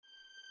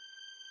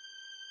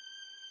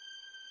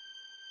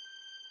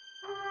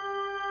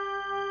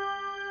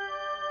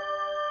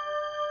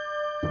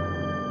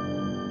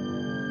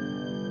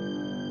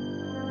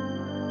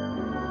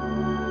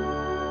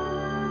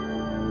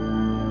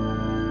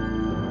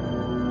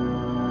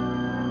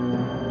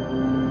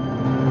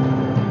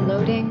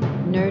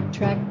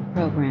Trek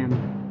program.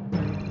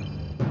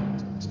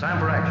 It's time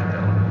for action,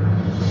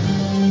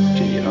 gentlemen.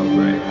 Gee, how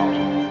very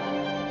awesome.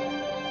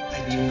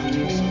 I do not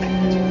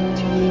expect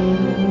to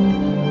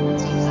live.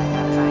 Seems like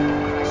I'm trying to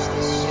crush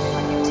this ship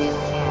like a tin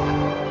can.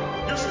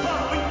 You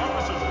Starfleet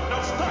officers,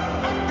 now start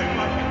acting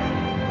like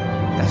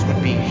it! That's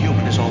what being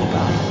human is all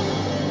about.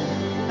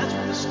 That's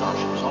what the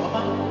starship is all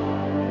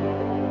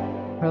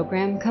about.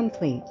 Program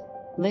complete.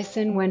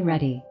 Listen when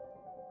ready.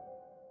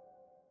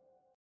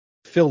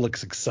 Phil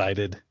looks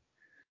excited.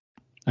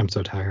 I'm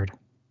so tired.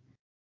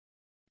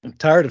 I'm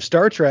tired of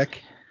Star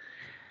Trek.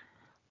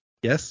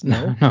 Yes?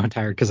 No? No, I'm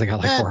tired because I got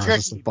like Bad 4 hours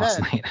of sleep last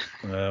night.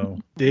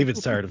 Oh,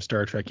 David's tired of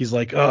Star Trek. He's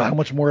like, how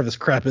much more of this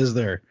crap is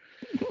there?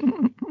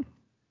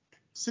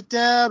 Sit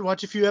down,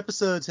 watch a few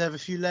episodes, have a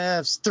few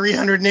laughs.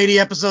 380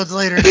 episodes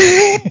later.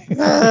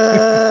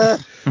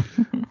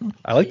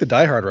 I like the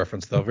Die Hard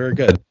reference, though. Very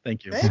good.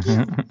 Thank you. Thank you.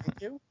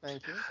 Thank you.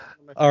 Thank you.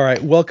 All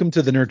right. Welcome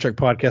to the Nerd Trek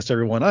podcast,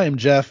 everyone. I am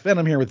Jeff, and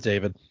I'm here with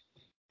David.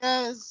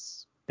 Guys.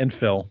 And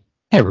Phil.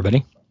 Hey,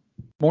 everybody.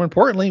 More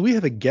importantly, we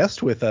have a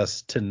guest with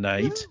us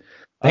tonight.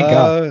 Thank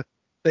God.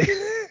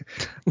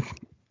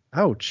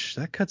 Ouch.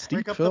 That cuts deep,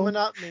 Break up Phil. the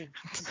monotony.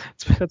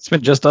 It's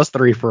been just us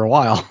three for a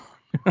while.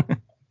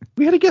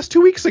 We had a guest 2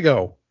 weeks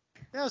ago.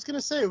 Yeah, I was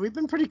gonna say we've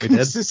been pretty did?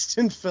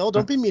 consistent, Phil.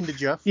 Don't be mean to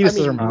Jeff. He just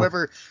doesn't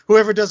know.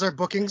 Whoever does our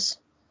bookings.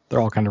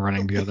 They're all kind of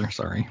running together.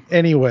 Sorry.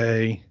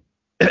 Anyway,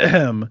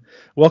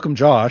 welcome,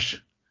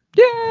 Josh.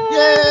 Yay!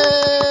 Yay!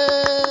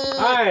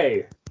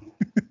 Hi.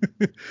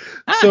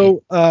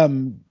 So,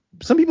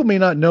 some people may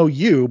not know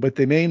you, but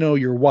they may know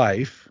your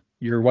wife.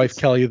 Your wife,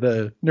 Kelly,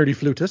 the nerdy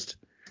flutist.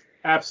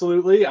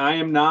 Absolutely. I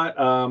am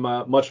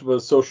not much of a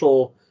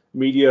social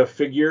media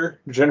figure,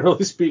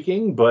 generally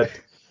speaking, but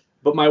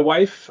my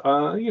wife,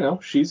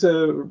 she's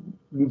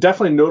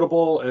definitely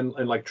notable in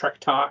like Trek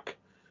Talk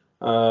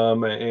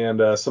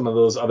and some of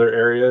those other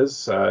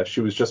areas. She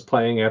was just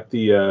playing at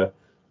the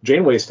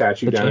Janeway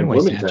statue The down Janeway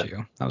in Bloomington.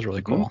 statue. That was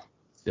really cool.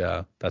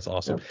 Yeah, that's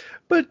awesome. Yep.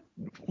 But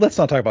let's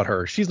not talk about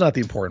her. She's not the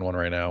important one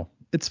right now.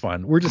 It's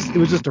fine. It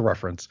was just a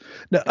reference.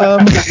 No,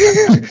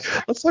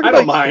 let's talk I about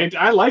don't mind.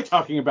 I like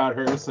talking about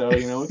her, so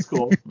it's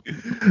cool.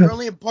 You're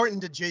only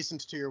important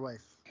adjacent to your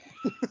wife.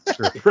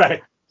 Sure.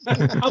 Right.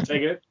 I'll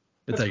take it.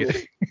 I'll That's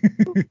take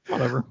cool. it.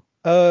 Whatever.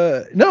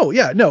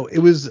 It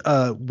was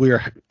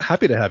we're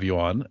happy to have you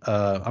on.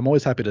 I'm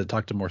always happy to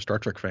talk to more Star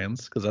Trek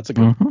fans because that's a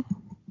good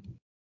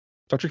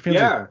Star Trek fans.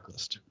 Yeah. Are the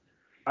best.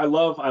 I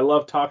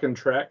love talking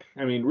Trek.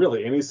 I mean,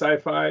 really any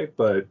sci-fi,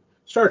 but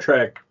Star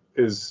Trek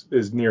is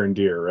near and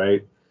dear,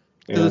 right?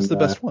 And It's the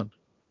best one.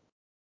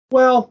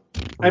 Well,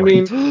 I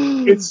mean,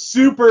 it's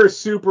super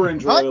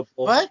enjoyable.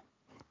 What?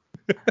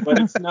 But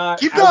it's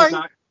not. Keep going.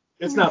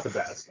 It's not the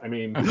best. I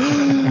mean,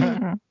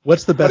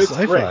 What's the but best it's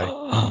sci-fi? great.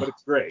 But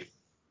it's great.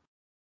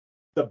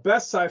 The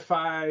best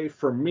sci-fi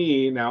for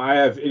me, now I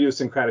have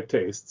idiosyncratic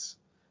tastes.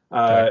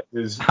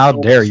 Is How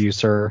dare you,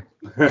 sir?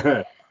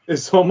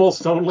 Is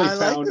almost only I like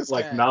found this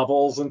like guy.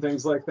 novels and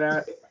things like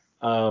that.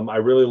 I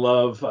really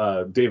love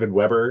David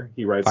Weber.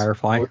 He writes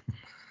Firefly.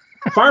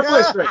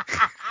 Firefly's great.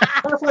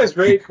 Firefly's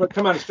great, but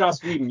come on, it's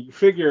Joss Whedon. You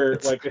figure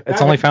like if It's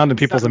that only had found in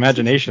been people's 7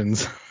 imaginations.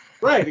 seasons-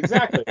 right,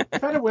 exactly.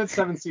 If that had went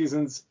 7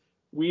 seasons,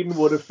 Whedon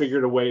would have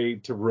figured a way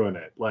to ruin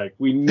it. Like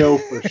we know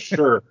for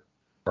sure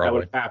that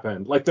would have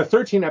happened. Like the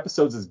 13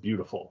 episodes is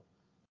beautiful,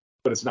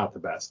 but it's not the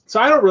best.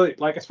 So I don't really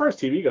like as far as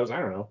TV goes. I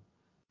don't know.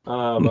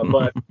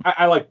 But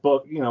I like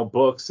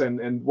books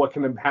and what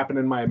can happen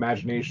in my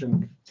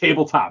imagination.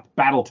 Tabletop,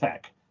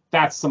 BattleTech.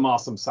 That's some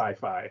awesome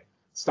sci-fi.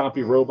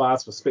 Stompy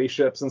robots with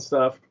spaceships and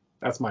stuff.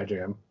 That's my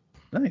jam.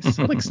 Nice.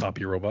 I like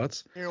Stompy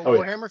robots. You're a Oh,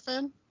 yeah. Warhammer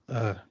fan?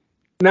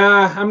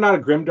 Nah, I'm not a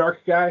grimdark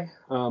guy.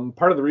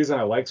 Part of the reason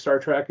I like Star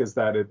Trek is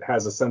that it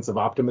has a sense of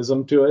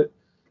optimism to it.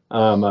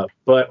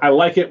 But I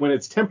like it when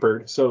it's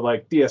tempered. So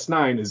like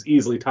DS9 is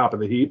easily top of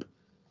the heap.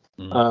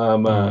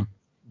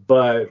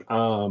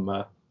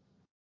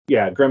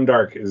 Yeah,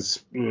 grimdark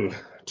is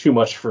too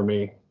much for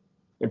me.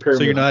 Imperium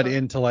So you're not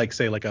into like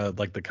say like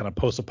the kind of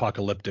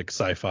post-apocalyptic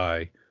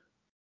sci-fi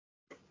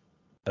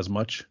as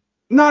much?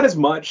 Not as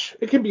much.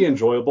 It can be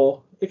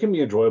enjoyable.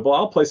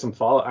 I'll play some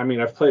Fallout. I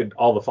mean, I've played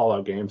all the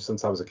Fallout games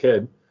since I was a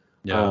kid.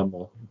 Yeah.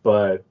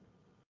 But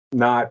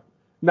not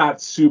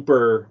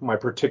super my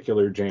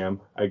particular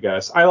jam, I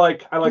guess. I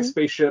like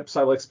spaceships.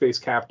 I like space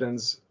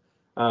captains.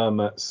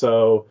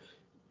 So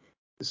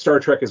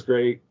Star Trek is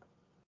great.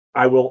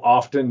 I will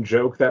often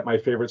joke that my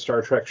favorite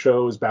Star Trek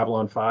show is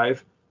Babylon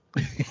 5.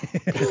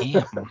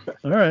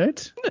 All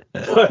right.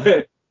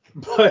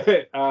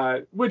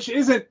 But which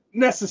isn't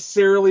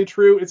necessarily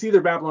true. It's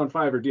either Babylon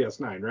 5 or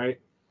DS9, right?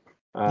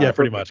 Yeah,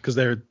 pretty much, because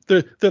they're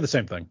the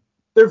same thing.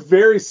 They're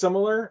very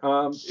similar.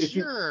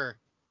 Sure.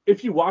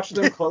 If you watch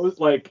them close,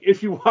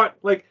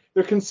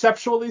 they're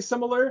conceptually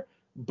similar,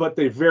 but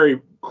they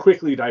very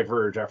quickly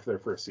diverge after their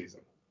first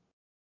season.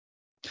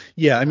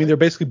 Yeah, I mean they're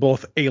basically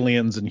both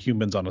aliens and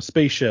humans on a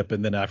spaceship,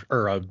 and then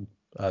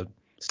a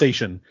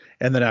station,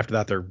 and then after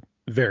that they're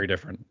very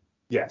different.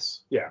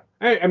 Yes, yeah.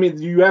 I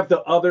mean you have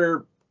the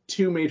other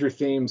two major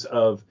themes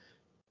of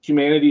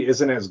humanity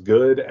isn't as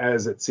good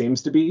as it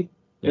seems to be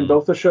in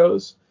both the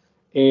shows,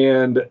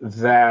 and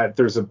that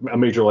there's a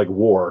major like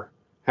war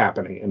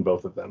happening in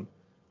both of them.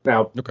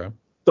 Now,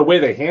 the way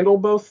they handle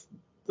both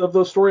of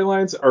those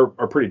storylines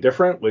are pretty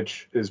different,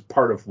 which is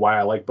part of why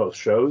I like both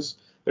shows.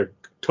 They're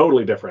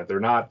totally different. They're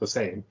not the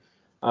same.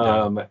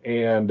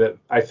 And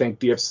I think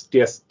Deep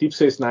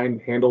Space Nine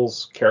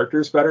handles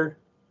characters better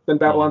than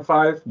Babylon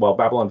 5, while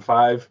Babylon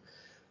 5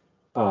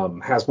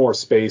 has more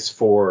space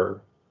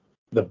for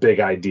the big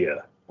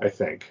idea, I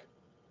think,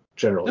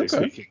 generally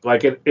speaking.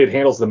 Like, it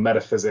handles the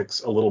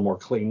metaphysics a little more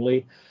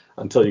cleanly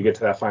until you get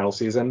to that final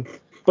season.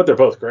 But they're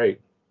both great.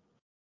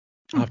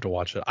 I'll have to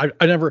watch it. I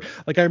never,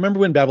 like, I remember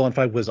when Babylon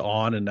 5 was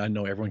on, and I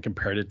know everyone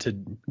compared it to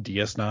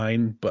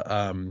DS9, but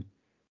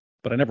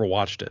I never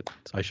watched it.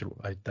 So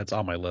that's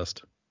on my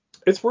list.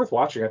 It's worth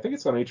watching. I think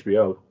it's on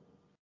HBO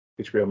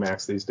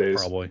Max these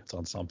days. Probably. It's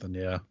on something,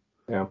 yeah.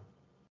 Yeah.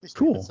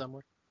 Cool.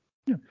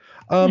 Yeah.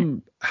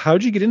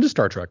 How'd you get into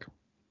Star Trek?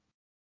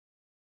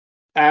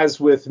 As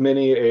with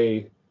many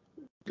a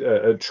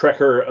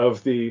Trekker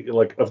of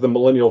the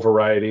millennial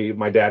variety,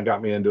 my dad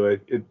got me into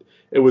it.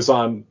 It was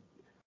on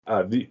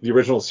the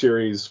original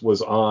series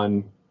was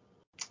on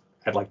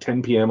at like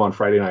 10 p.m. on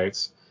Friday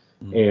nights,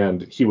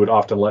 and he would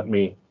often let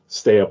me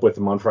stay up with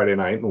him on Friday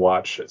night and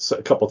watch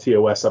a couple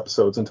TOS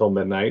episodes until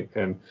midnight,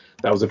 and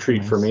that was a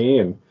treat for me.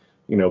 And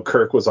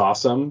Kirk was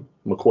awesome,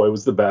 McCoy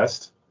was the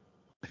best,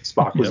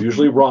 Spock was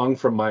usually wrong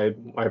from my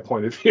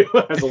point of view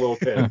as a little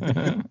kid.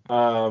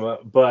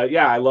 But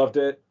yeah, I loved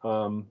it.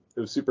 It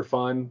was super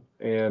fun.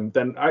 And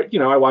then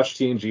I watched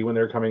TNG when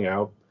they were coming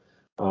out,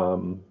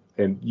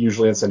 and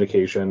usually in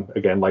syndication.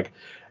 Again, like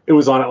it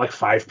was on at like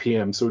 5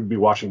 p.m. so we'd be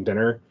watching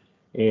dinner,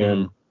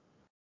 and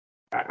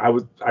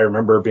I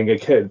remember being a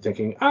kid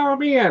thinking, oh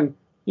man,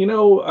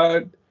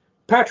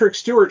 Patrick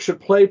Stewart should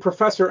play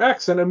Professor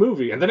X in a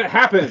movie, and then it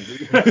happened.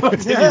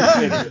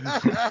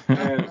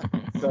 And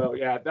so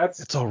yeah,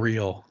 it's all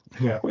real.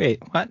 Yeah.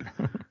 Wait, what?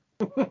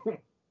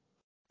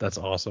 That's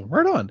awesome.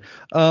 Right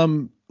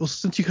on. Well,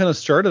 since you kind of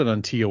started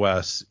on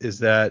TOS, is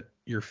that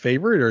your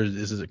favorite, or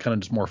is it kind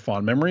of just more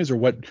fond memories, or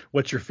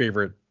what's your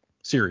favorite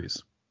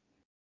series?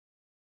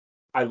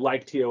 I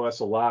like TOS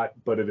a lot,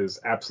 but it is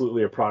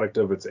absolutely a product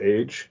of its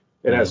age.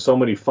 It has so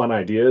many fun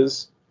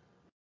ideas,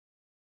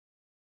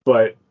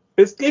 but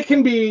it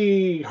can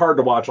be hard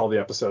to watch all the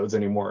episodes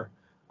anymore.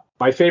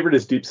 My favorite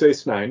is Deep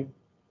Space Nine.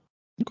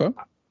 Okay.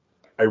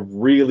 I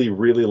really,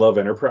 really love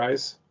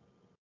Enterprise,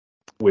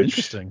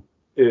 which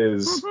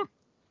is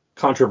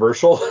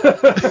controversial.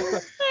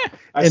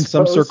 In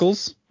some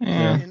circles.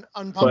 Yeah. In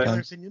unpopular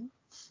opinion.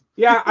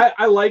 Yeah,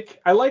 I like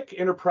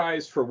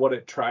Enterprise for what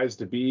it tries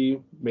to be,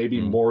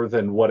 maybe more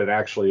than what it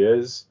actually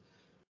is.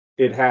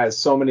 It has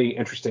so many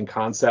interesting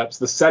concepts.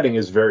 The setting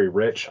is very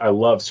rich. I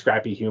love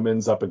scrappy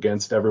humans up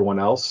against everyone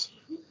else.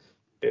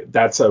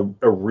 That's a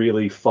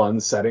really fun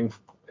setting,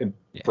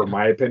 for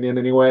my opinion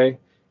anyway.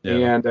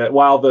 Yeah. And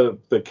while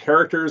the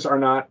characters are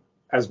not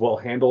as well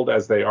handled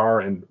as they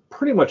are in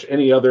pretty much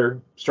any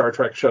other Star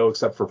Trek show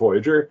except for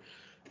Voyager,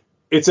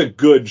 it's a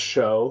good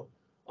show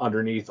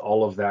underneath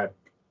all of that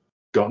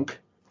gunk.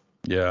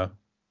 Yeah.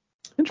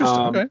 Interesting.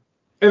 Okay.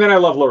 And then I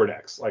love Lower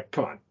Decks. Like,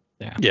 come on.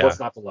 Yeah. What's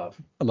not to love?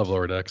 I love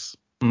Lower Decks.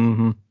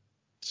 Mm-hmm.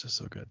 It's just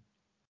so good.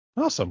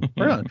 Awesome.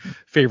 Right on.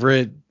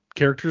 Favorite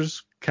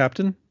characters,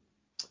 Captain?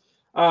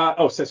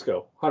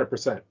 Cisco,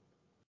 100%.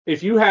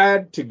 If you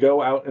had to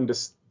go out into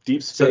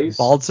deep space,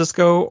 so bald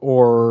Cisco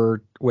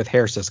or with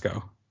hair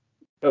Cisco?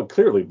 Oh,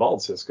 clearly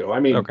bald Cisco. I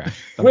mean, okay.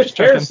 With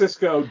hair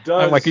Cisco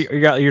does like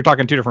you're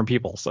talking two different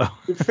people, so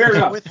fair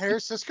enough. With hair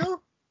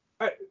Cisco?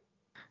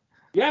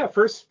 Yeah,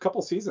 first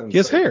couple seasons. He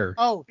has hair.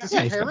 Oh, does he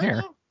have hair right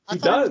now? He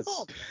does. He was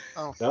bald.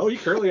 Oh. No, he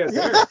currently has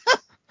hair.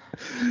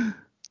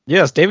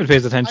 Yes, David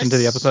pays attention to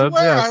the episodes.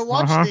 I yes. I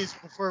watch these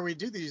before we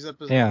do these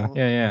episodes.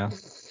 Yeah.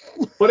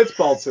 But it's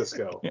bald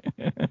Cisco.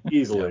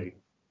 Easily.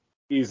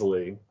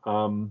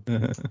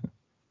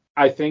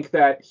 I think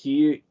that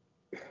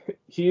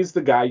he's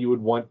the guy you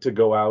would want to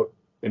go out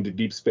into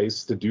deep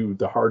space to do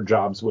the hard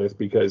jobs with,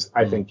 because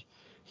I think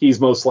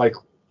he's most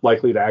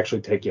likely to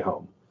actually take you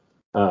home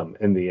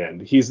in the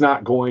end. He's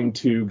not going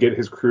to get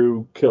his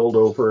crew killed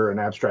over an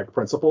abstract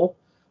principle,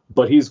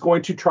 but he's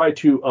going to try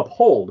to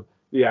uphold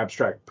the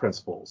abstract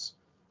principles.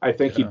 I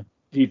think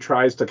he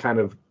tries to kind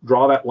of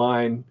draw that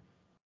line,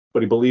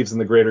 but he believes in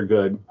the greater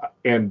good.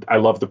 And I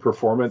love the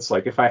performance.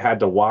 Like, if I had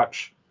to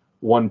watch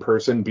one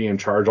person be in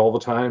charge all the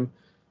time,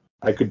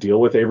 I could deal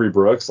with Avery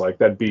Brooks. Like,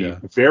 that'd be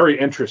very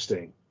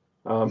interesting.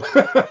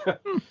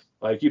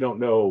 Like, you don't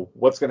know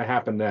what's going to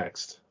happen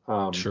next.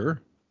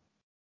 Sure.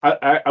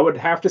 I would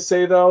have to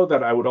say, though,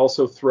 that I would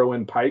also throw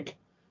in Pike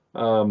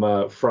from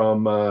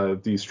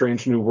the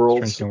Strange New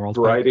Worlds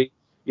variety. Pike.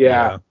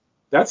 Yeah,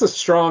 that's a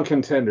strong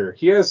contender.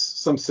 He has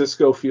some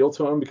Cisco feel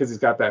to him because he's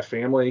got that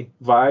family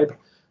vibe,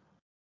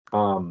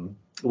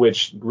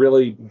 which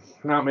really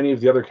not many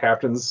of the other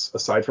captains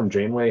aside from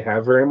Janeway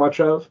have very much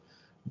of.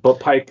 But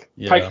Pike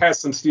has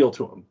some steel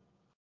to him,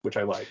 which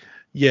I like.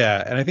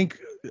 Yeah, and I think,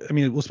 I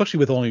mean, especially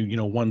with only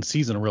one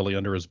season really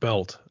under his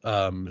belt,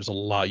 there's a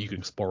lot you can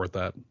explore with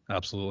that.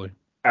 Absolutely.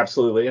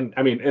 Absolutely. And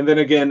I mean, and then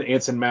again,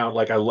 Anson Mount,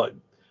 like I love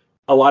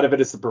a lot of it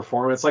is the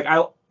performance. Like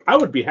I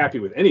would be happy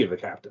with any of the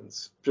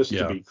captains, just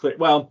to be clear.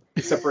 Well,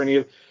 except for any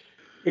of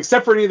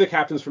the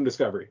captains from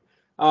Discovery.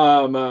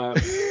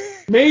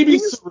 Maybe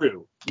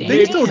Saru.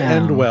 Things don't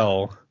end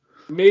well.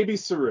 Maybe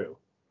Saru.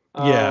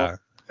 Yeah.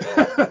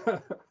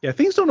 Yeah,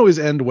 things don't always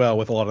end well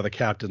with a lot of the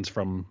captains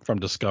from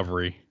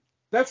Discovery.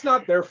 That's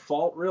not their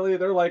fault, really.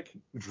 They're like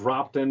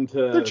dropped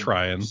into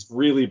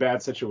really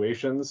bad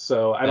situations,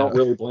 so I don't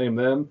really blame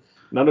them.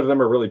 None of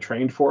them are really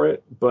trained for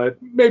it, but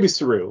maybe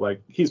Saru,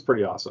 like he's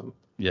pretty awesome.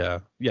 Yeah,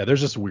 there's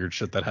just weird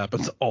shit that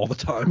happens all the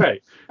time.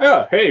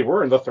 Hey,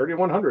 we're in the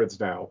 3100s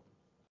now.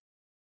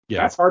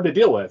 Yeah, that's hard to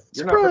deal with.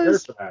 You're not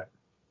prepared for that.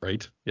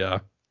 Right? Yeah.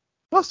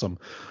 Awesome.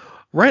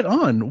 Right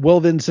on. Well,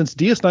 then, since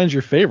DS9 is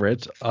your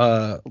favorite,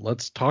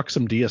 let's talk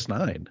some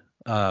DS9.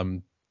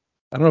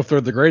 I don't know if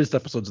they're the greatest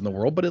episodes in the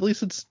world, but at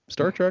least it's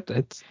Star Trek.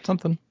 It's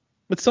something.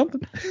 It's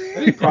something. I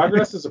think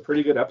Progress is a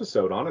pretty good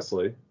episode,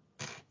 honestly.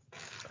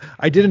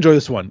 I did enjoy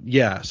this one.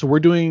 Yeah. So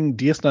we're doing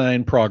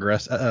DS9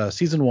 Progress,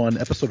 Season 1,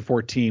 Episode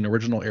 14,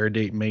 original air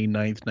date May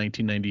 9th,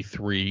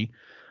 1993.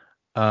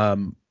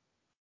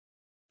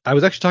 I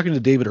was actually talking to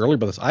David earlier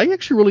about this. I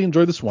actually really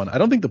enjoyed this one. I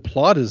don't think the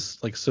plot is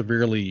like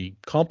severely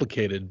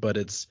complicated, but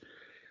it's,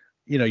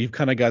 you've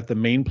kind of got the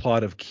main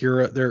plot of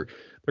Kira. They're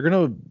going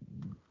to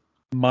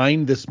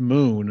mine this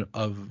moon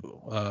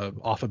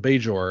off of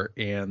Bajor,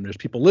 and there's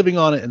people living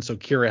on it, and so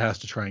Kira has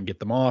to try and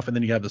get them off. And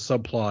then you have the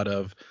subplot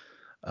of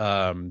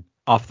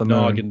off the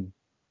Nog moon. and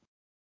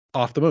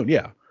off the moon,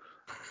 yeah.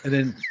 And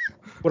then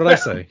what did I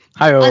say?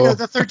 Hi-oh. I know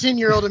the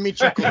 13-year-old in me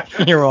chuckled.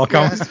 You're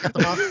welcome.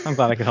 Yeah, I'm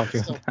glad I could help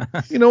you. So,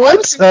 you know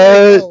what?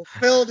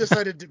 Phil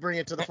decided to bring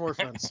it to the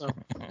forefront. So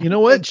you know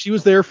what? She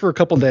was there for a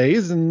couple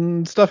days,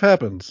 and stuff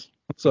happens.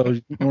 So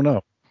you don't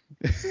know.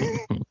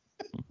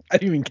 I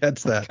didn't even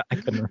catch that. I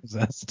couldn't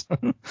resist.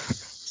 Good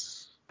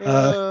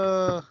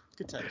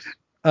times.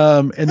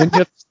 And then you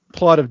have the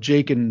plot of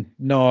Jake and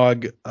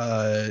Nog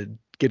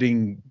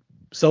getting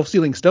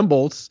self-sealing stem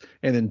bolts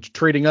and then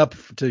trading up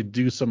to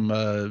do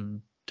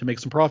some to make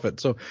some profit.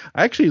 So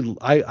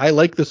I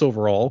like this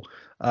overall.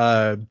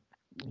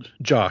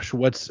 Josh,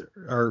 when's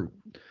the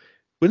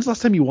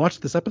last time you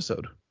watched this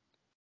episode?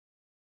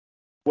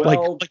 Well,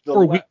 like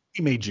before we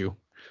made you.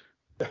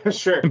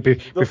 Sure.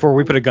 Before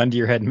we put a gun to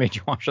your head and made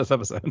you watch this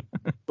episode.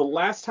 The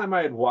last time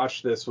I had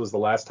watched this was the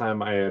last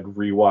time I had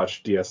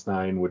rewatched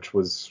DS9, which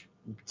was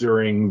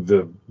during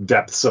the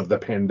depths of the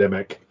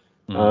pandemic.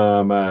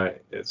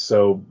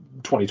 So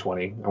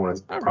 2020, I want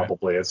to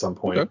probably at some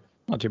point. Okay.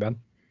 Not too bad.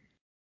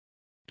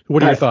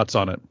 What are your thoughts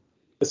on it?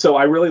 So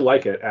I really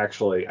like it,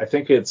 actually. I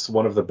think it's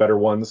one of the better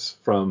ones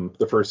from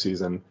the first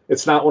season.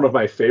 It's not one of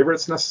my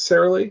favorites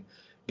necessarily,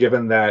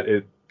 given that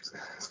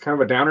it's kind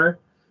of a downer.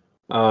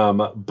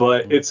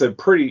 But it's a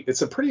pretty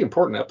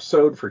important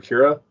episode for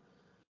Kira.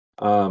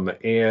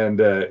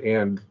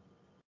 And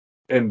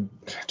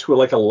to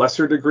like a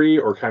lesser degree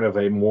or kind of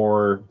a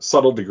more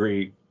subtle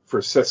degree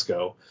for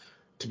Cisco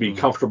to be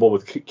comfortable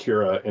with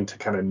Kira and to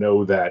kind of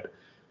know that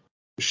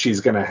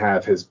she's going to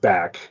have his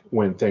back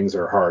when things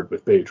are hard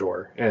with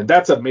Bajor. And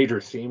that's a major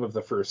theme of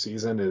the first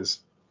season is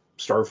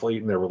Starfleet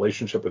and their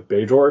relationship with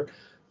Bajor.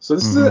 So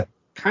this is a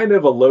kind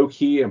of a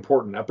low-key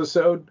important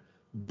episode,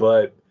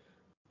 but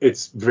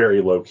it's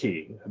very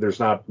low-key. There's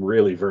not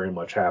really very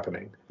much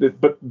happening.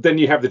 But then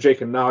you have the Jake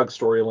and Nog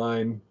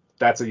storyline.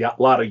 That's a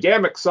lot of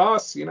Yammick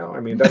sauce, I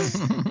mean,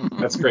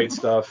 that's great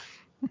stuff.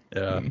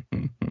 Yeah.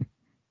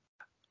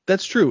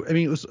 That's true. I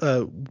mean, it was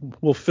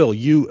well, Phil,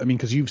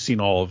 because you've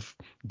seen all of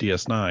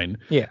DS9.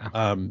 Yeah.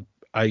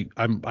 I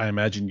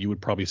imagine you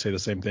would probably say the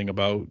same thing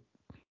about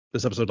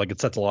this episode. Like,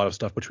 it sets a lot of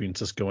stuff between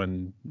Cisco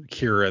and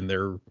Kira and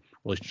their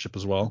relationship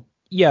as well.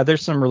 Yeah,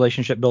 there's some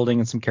relationship building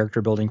and some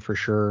character building for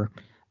sure.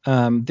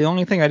 The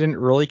only thing I didn't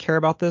really care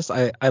about this,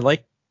 I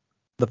like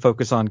the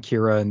focus on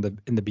Kira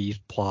in the B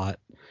plot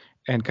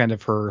and kind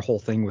of her whole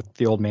thing with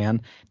the old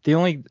man. The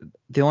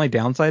only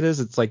downside is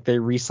it's like they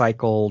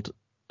recycled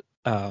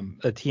a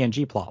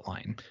TNG plot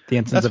line. The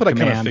instance of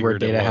command where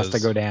Data has to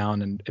go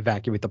down and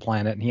evacuate the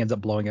planet, and he ends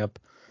up blowing up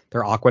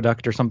their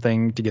aqueduct or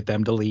something to get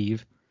them to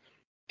leave.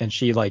 And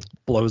she like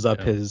blows up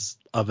his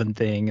oven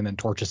thing and then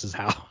torches his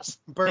house.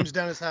 Burns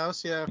down his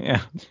house, yeah.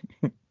 Yeah.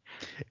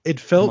 It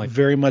felt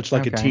very much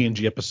like a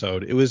TNG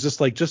episode. It was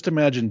just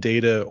imagine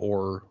Data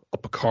or a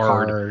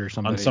Picard or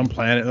on some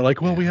planet. And they're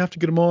like, well, we have to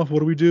get him off. What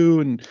do we do?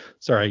 And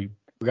sorry,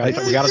 we got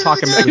to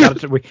talk him.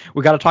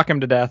 We got to talk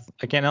him to death.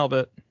 I can't help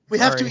it. We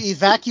have to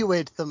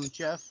evacuate them,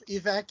 Jeff.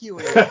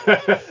 Evacuate.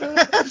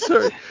 I'm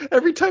sorry.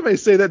 Every time I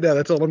say that now,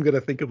 that's all I'm going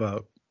to think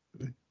about.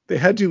 They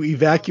had to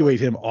evacuate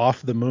him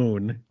off the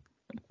moon.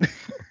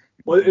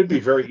 Well, it'd be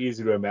very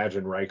easy to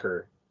imagine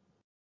Riker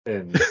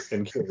in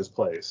Kira's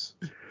place,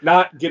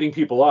 not getting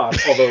people off,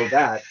 although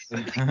that.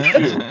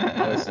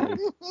 Honestly.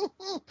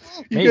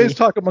 You guys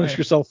talk amongst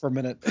yourself for a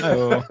minute.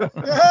 Oh.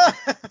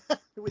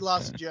 We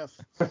lost Jeff.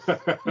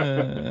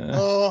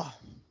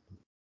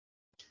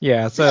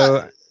 Yeah,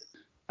 so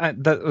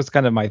that was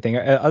kind of my thing.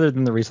 Other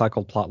than the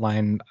recycled plot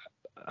line,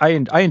 I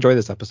enjoy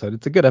this episode.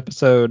 It's a good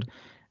episode.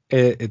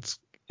 It's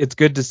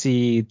good to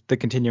see the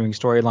continuing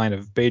storyline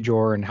of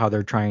Bajor and how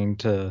they're trying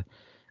to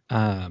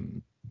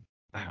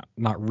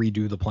not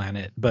redo the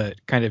planet,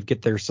 but kind of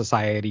get their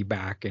society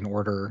back in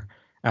order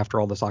after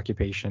all this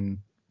occupation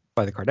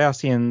by the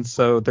Cardassians.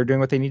 So they're doing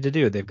what they need to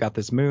do. They've got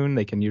this moon.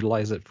 They can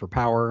utilize it for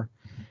power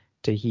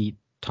to heat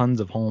tons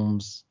of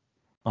homes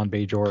on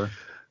Bajor.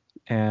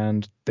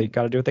 And they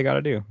got to do what they got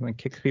to do. Like,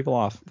 kick people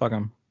off. Fuck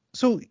them.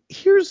 So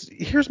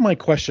here's my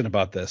question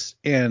about this.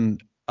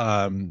 And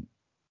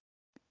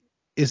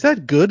is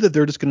that good that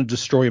they're just going to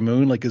destroy a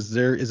moon? Like, is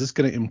this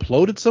going to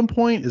implode at some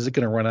point? Is it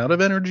going to run out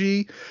of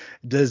energy?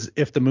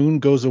 If the moon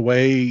goes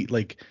away,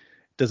 like,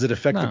 does it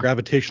affect the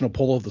gravitational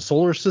pull of the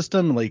solar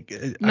system? Like,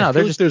 no,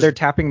 they're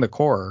tapping the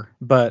core,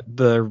 but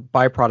the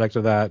byproduct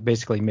of that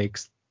basically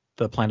makes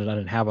the planet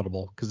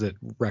uninhabitable because it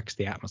wrecks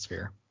the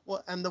atmosphere.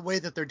 Well, and the way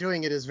that they're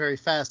doing it is very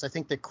fast. I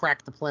think they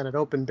crack the planet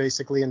open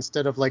basically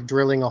instead of like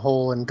drilling a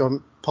hole and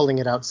pulling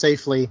it out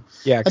safely.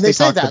 Yeah, and they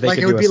say that they like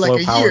could it would do be a slow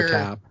like a power year.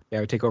 tap. Yeah,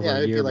 it would take over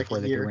a year before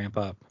they could ramp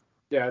up.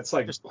 Yeah, it's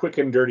like quick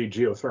and dirty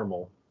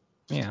geothermal.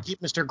 Yeah.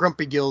 Keep Mr.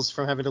 Grumpy Gills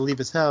from having to leave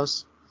his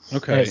house.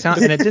 Okay.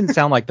 And it didn't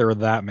sound like there were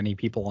that many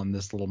people on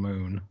this little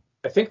moon.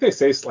 I think they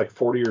say it's like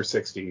 40 or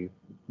 60,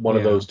 one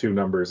of those two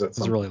numbers.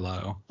 It's really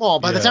low. Well,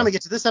 by the time we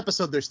get to this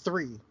episode, there's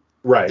 3.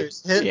 Right.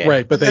 There's him, Yeah.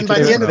 Right, but then by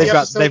the end of the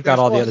episode, they've got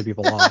all the one. other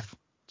people off.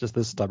 Just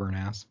this stubborn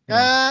ass.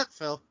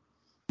 Phil.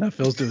 No,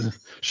 Phil's doing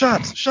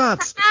shots. God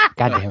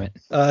damn it.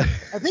 I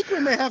think we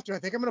may have to. I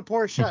think I'm going to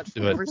pour a shot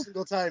for every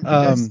single time. You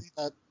guys see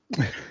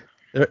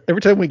that.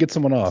 Every time we get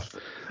someone off.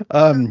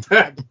 Well,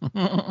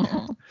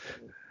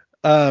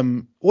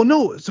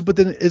 no. So, but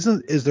then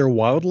is there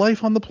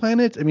wildlife on the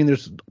planet? I mean,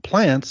 there's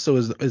plants. So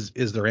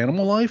is there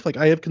animal life? Like,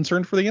 I have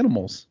concern for the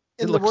animals.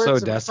 In the looks words so of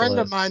a friend desolate.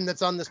 of mine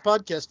that's on this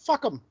podcast,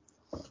 fuck them.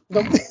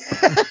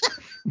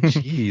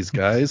 Jeez,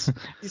 guys.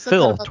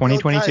 Phil,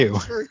 2022.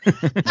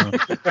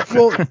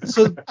 Well,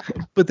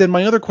 but then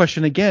my other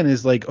question again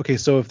is like, okay,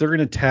 so if they're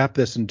going to tap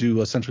this and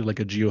do essentially like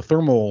a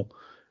geothermal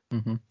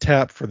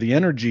tap for the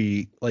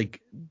energy,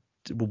 like,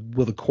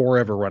 will the core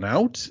ever run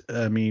out?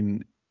 I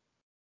mean,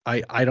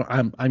 I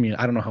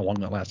don't know how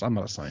long that lasts. I'm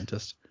not a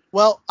scientist.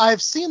 Well,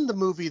 I've seen the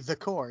movie The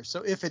Core,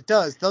 so if it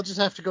does, they'll just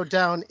have to go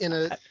down in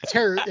a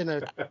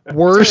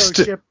worst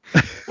ship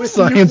with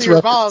science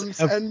nuclear bombs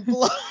and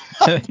blow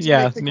up to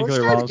Yeah, make the core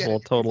nuclear start bombs again.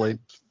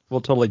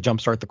 will totally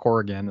jumpstart the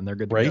core again, and they're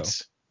good to go.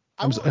 Right?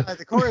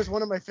 The Core is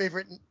one of my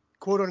favorite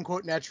quote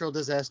unquote natural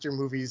disaster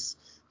movies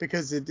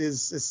because it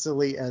is as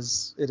silly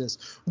as it is,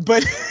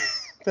 but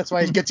that's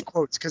why it gets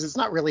quotes because it's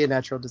not really a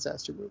natural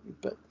disaster movie.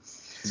 But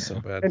so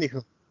bad.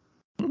 Anywho,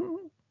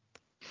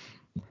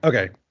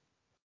 okay.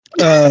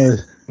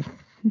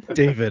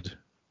 David,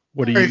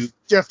 what do you?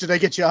 Jeff, did I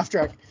get you off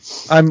track?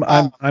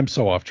 I'm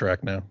so off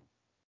track now.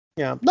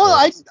 Yeah. No,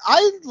 I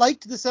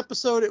liked this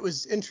episode. It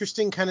was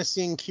interesting kind of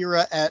seeing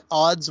Kira at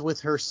odds with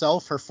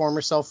herself, her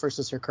former self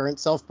versus her current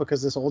self,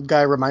 because this old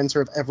guy reminds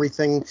her of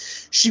everything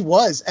she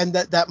was. And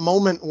that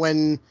moment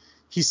when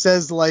he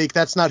says, like,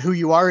 that's not who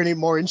you are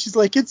anymore. And she's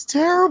like, it's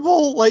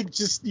terrible. Like,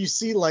 just, you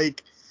see,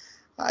 like,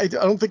 I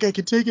don't think I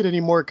could take it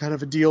anymore kind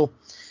of a deal.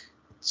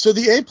 So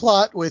the A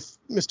plot with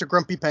Mr.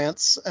 Grumpy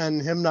Pants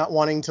and him not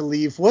wanting to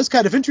leave was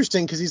kind of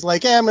interesting because he's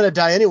like, hey, I'm going to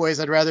die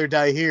anyways. I'd rather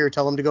die here.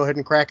 Tell him to go ahead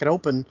and crack it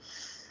open.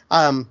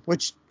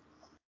 Which,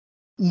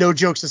 no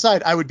jokes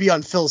aside, I would be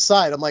on Phil's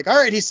side. I'm like, all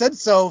right, he said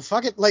so.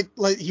 Fuck it. Like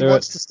he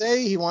wants to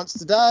stay. He wants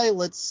to die.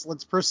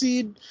 Let's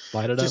proceed.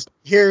 Light it Just up.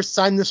 here,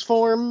 sign this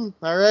form.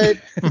 All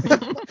right.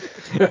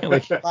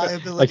 like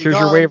Liability here's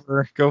gone. your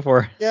waiver. Go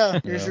for it. Yeah,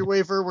 here's your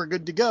waiver. We're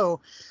good to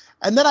go.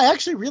 And then I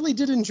actually really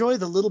did enjoy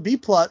the little B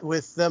plot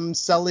with them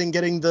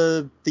getting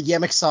the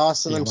yammick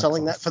sauce and then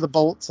selling that for the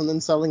bolts and then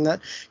selling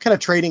that, kind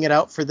of trading it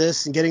out for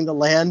this and getting the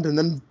land and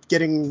then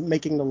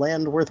making the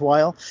land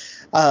worthwhile.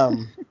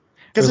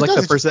 It's like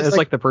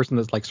the person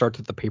that like starts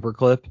at the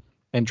paperclip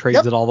and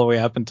trades it all the way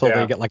up until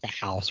they get like a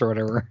house or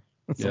whatever.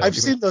 Yeah. I've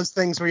seen those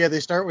things where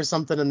they start with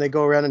something and they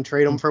go around and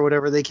trade them for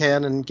whatever they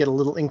can and get a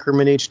little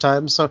increment each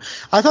time. So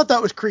I thought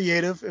that was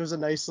creative. It was a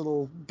nice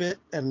little bit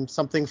and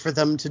something for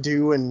them to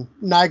do. And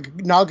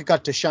Nog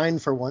got to shine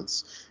for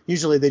once.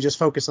 Usually they just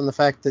focus on the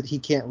fact that he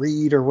can't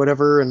read or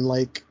whatever and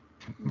like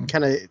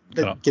kind of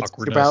that gets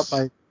about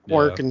by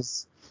work and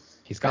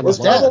he's got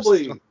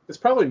it's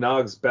probably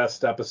Nog's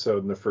best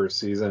episode in the first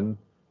season.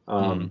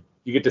 You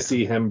get to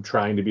see him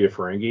trying to be a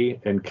Ferengi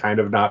and kind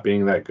of not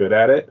being that good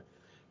at it,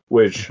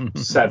 which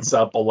sets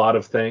up a lot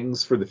of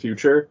things for the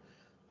future.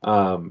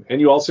 And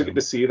you also get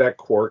to see that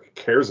Quark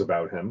cares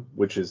about him,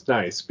 which is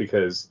nice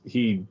because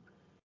he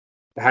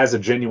has a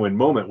genuine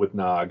moment with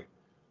Nog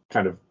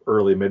kind of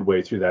early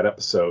midway through that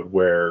episode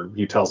where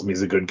he tells him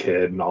he's a good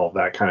kid and all of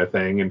that kind of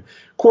thing. And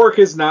Quark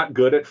is not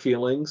good at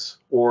feelings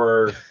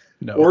or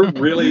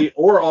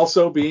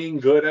also being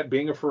good at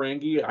being a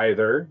Ferengi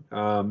either.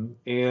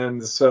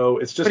 And so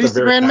it's just but he's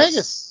the Grand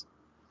Magus.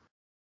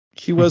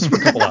 He was for a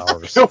couple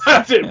hours.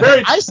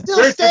 I still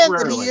stand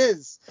that he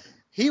is.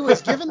 He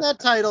was given that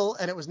title,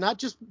 and it was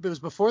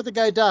before the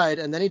guy died,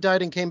 and then he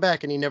died and came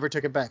back, and he never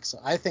took it back. So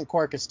I think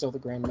Quark is still the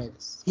Grand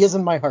Magus. He is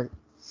in my heart.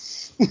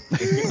 You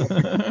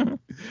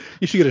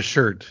should get a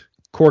shirt.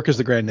 Quark is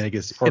the Grand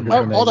Nagus. Quark is the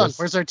Grand Hold on, Nagus.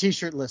 where's our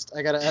T-shirt list?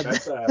 I gotta add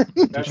That's,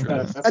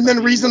 that. And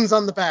then reasons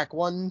on the back.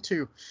 1,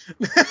 2.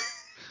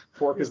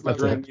 Quark is the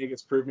Grand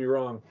Nagus. Prove me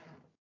wrong.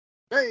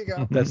 There you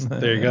go.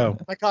 There you go.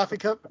 My coffee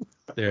cup.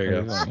 There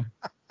you go.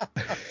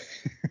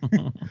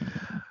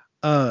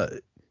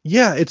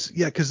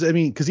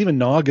 Because even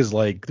Nog is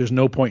like, there's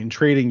no point in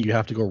trading. You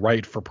have to go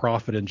right for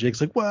profit. And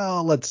Jake's like,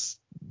 well, let's.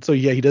 So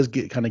yeah, he does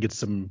get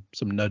some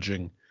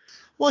nudging.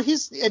 Well,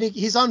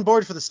 he's on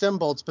board for the stem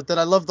bolts, but then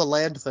I love the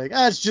land thing.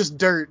 It's just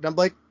dirt. And I'm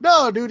like,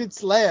 no, dude,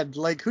 it's land.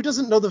 Like, who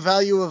doesn't know the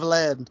value of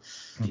land?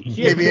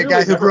 Maybe a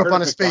guy who grew up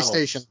on a space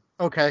station.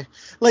 Okay,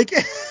 like.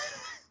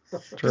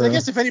 Because I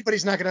guess if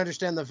anybody's not going to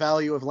understand the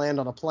value of land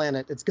on a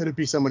planet, it's going to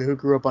be someone who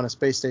grew up on a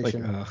space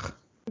station.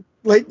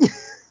 But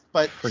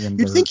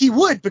you'd think he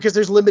would, because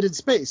there's limited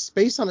space.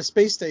 Space on a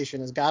space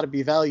station has got to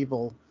be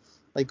valuable,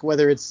 like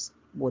whether it's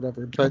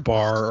whatever. But, a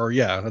bar or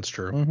that's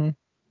true. Mm-hmm.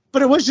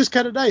 But it was just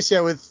kind of nice,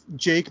 with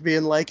Jake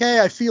being like, hey,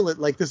 I feel it.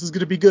 Like, this is going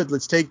to be good.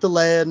 Let's take the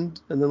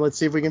land, and then let's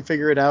see if we can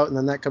figure it out. And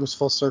then that comes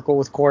full circle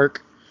with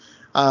Quark.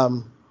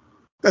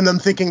 And them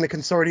thinking the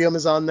consortium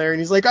is on there, and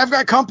he's like, I've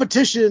got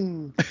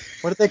competition.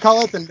 What did they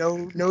call it? The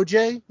No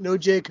J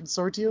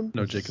consortium?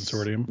 No J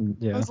consortium.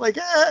 Yeah. I was like,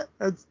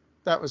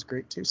 that was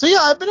great too. So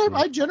yeah,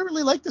 I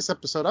generally like this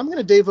episode. I'm going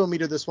to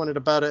Dave-O-meter this one at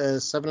about a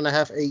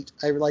 7.5, 8.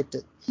 I liked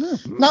it.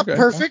 Not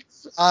perfect.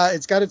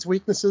 It's got its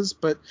weaknesses,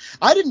 but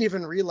I didn't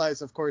even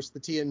realize, of course,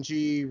 the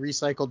TNG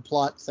recycled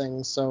plot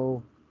thing.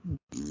 So,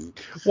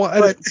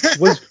 well,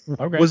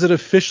 was it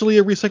officially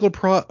a recycled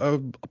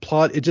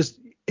plot? It just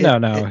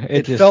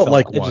it just felt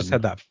like one. It just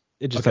had that.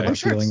 It just had that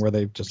feeling where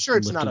they just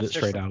lifted it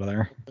straight out of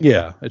there.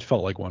 Yeah, it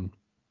felt like one.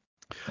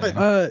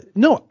 But,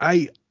 no,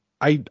 I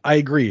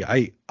agree.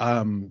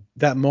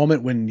 That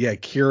moment when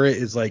Kira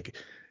is like,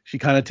 she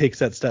kind of takes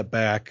that step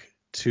back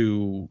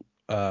to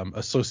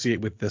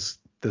associate with this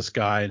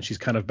guy, and she's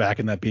kind of back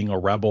in that being a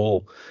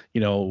rebel,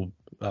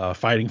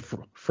 fighting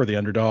for the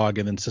underdog.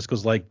 And then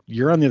Sisko's like,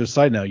 you're on the other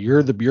side now.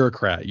 You're the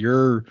bureaucrat.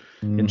 You're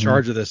in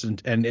charge of this.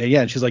 And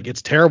she's like,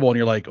 it's terrible. And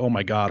you're like, oh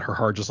my God, her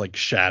heart just like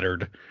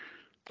shattered.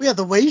 Yeah,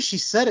 the way she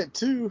said it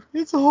too.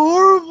 It's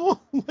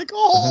horrible. Like,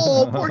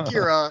 oh, poor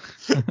Kira.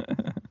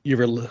 You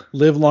ever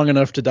live long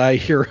enough to die a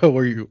hero,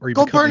 or you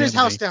go burn his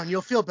house down.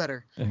 You'll feel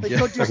better. Like,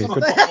 go do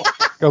something.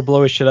 Go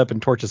blow his shit up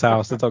and torch his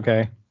house. It's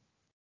okay.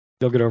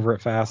 You'll get over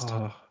it fast.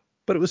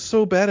 But it was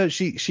so bad.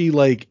 She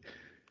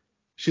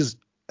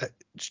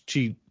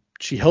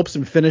helps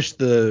him finish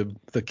the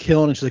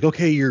kiln, and she's like,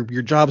 okay, your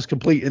job's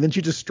complete, and then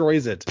she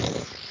destroys it,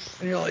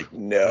 and you're like,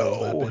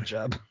 no, good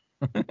job.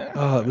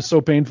 It was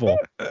so painful.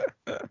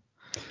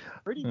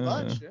 Pretty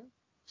much. Yeah.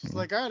 She's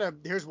like, all right,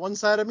 here's one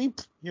side of me,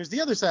 here's the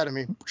other side of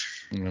me.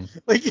 Yeah.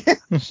 Like,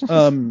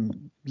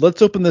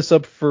 let's open this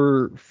up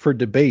for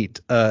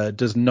debate.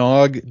 Does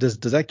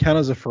that count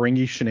as a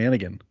Ferengi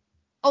shenanigan?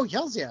 Oh,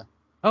 hells yeah.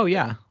 Oh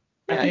yeah.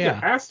 I think it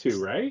has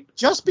to, right?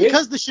 Just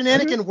because the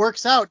shenanigan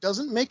works out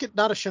doesn't make it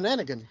not a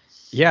shenanigan.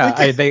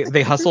 Yeah,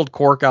 they hustled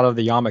Quark out of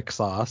the Yamuk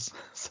sauce.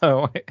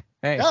 So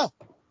hey, yeah.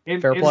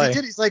 Fair play.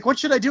 He's like, what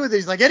should I do with it?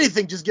 He's like,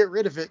 anything, just get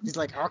rid of it. He's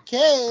like,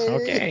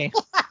 okay.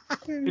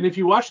 And if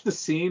you watch the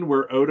scene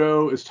where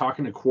Odo is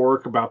talking to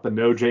Quark about the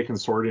No J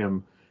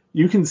Consortium,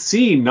 you can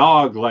see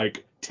Nog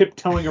like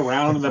tiptoeing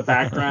around in the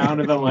background,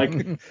 and then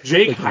like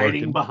Jake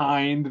hiding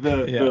behind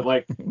the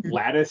like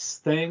lattice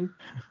thing.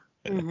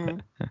 Mm-hmm.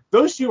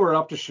 Those two are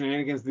up to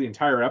shenanigans the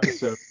entire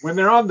episode. When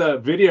they're on the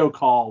video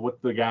call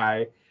with the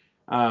guy,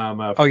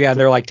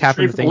 they're like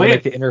tapping the thing to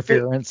make the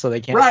interference so they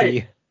can't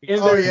see. And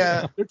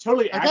they're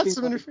totally acting. I got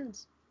some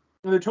interference.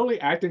 And they're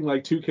totally acting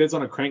like two kids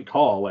on a crank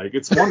call. Like,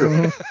 it's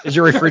wonderful. Is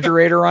your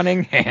refrigerator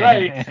running?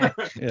 Right.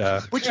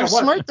 Yeah. Which was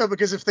smart, though,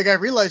 because if the guy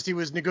realized he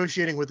was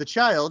negotiating with a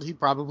child, he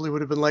probably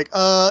would have been like,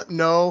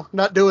 no,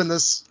 not doing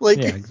this. Like,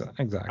 yeah,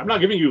 exactly. I'm not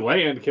giving you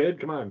land, kid.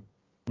 Come on.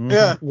 Mm-hmm.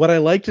 Yeah. What I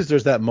liked is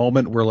there's that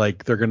moment where,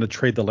 like, they're going to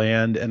trade the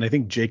land, and I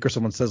think Jake or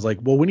someone says, like,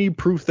 well, we need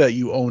proof that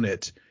you own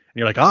it. And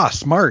you're like,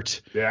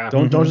 smart. Yeah.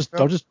 Don't just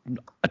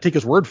take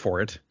his word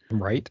for it.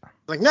 Right.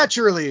 Like,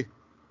 naturally.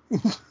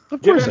 Of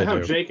course I do.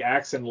 How Jake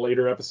acts in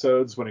later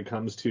episodes when it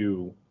comes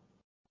to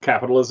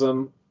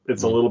capitalism,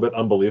 it's a little bit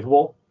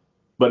unbelievable,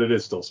 but it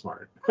is still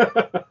smart.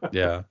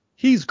 Yeah.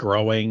 He's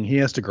growing. He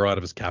has to grow out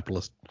of his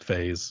capitalist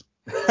phase.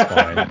 It's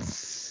fine.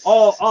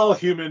 all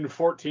human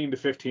 14 to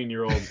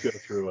 15-year-olds go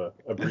through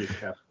a brief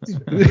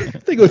capitalist phase.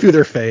 They go through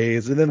their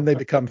phase, and then they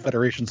become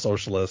Federation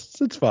socialists.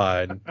 It's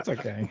fine. It's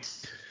okay.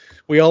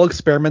 We all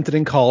experimented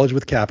in college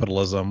with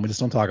capitalism. We just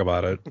don't talk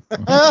about it.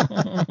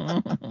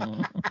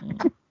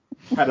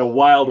 Had a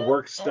wild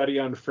work study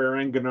on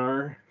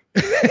Ferenginar.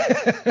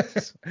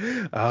 It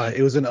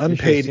was an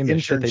unpaid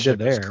internship. They did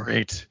there. It was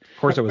great. Of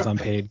course it was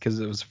unpaid because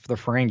it was for the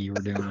Ferengi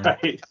we're doing it.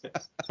 Right.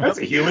 That's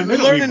a human. We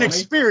learn an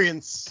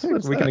experience.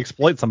 We can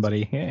exploit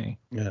somebody. Yay.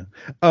 Yeah.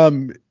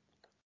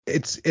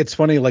 It's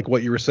funny, like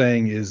what you were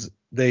saying is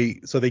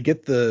they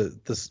get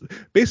this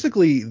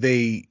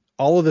basically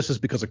all of this is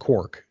because of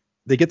Quark.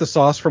 They get the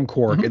sauce from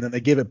Quark and then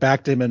they give it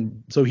back to him,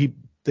 and so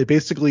they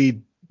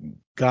basically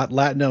got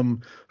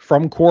Latinum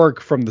from Quark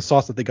from the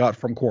sauce that they got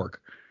from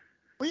Quark.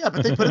 Well, yeah,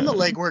 but they put in the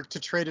legwork to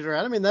trade it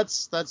around. I mean,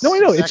 that's No, I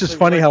know. It's just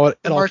funny how it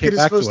the all market came is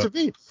back to supposed it. to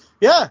be.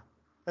 Yeah,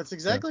 that's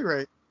exactly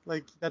right.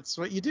 Like, that's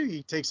what you do.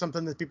 You take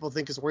something that people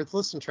think is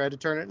worthless and try to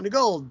turn it into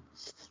gold.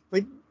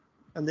 Like,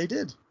 and they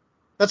did.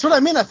 That's what I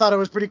mean. I thought it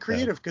was pretty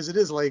creative because it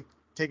is like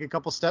take a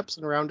couple steps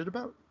and round it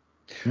about.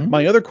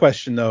 My other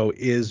question, though,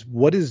 is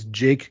what is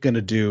Jake going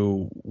to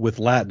do with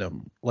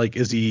Latinum? Like,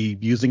 is he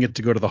using it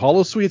to go to the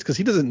Hollow Suites? Because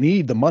he doesn't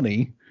need the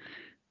money.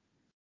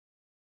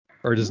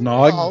 Or does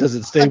Nog? Does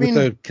it stay with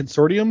the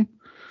consortium?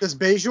 Does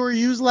Bajor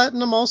use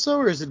Latinum also,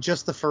 or is it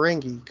just the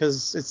Ferengi?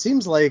 Because it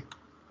seems like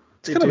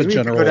it's kind of a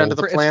general. Go down to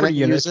the planet and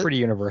use it's pretty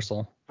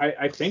universal.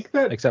 I think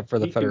that except for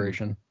the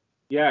Federation.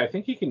 I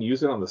think he can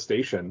use it on the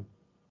station.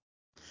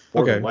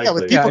 Okay. Yeah,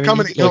 with people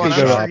coming and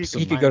going,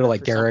 he could go to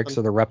like Garrick's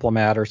or the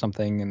Replimat or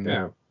something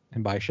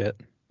and buy shit.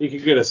 He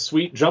could get a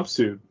sweet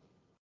jumpsuit.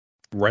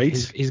 Right.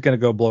 He's gonna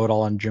go blow it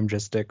all on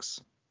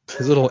gymnastics.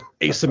 His little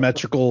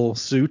asymmetrical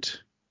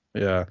suit.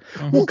 Yeah.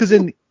 Well, because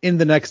in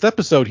the next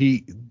episode,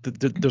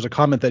 there's a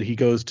comment that he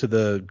goes to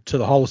the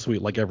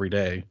holosuite like every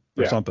day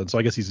or something. So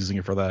I guess he's using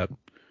it for that.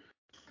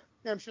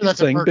 Yeah, I'm sure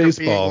that's a perk of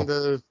being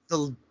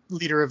the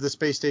leader of the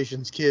space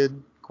station's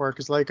kid. Quark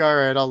is like, all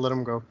right, I'll let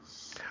him go.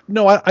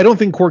 No, I don't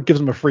think Quark gives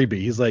him a freebie.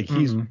 He's like,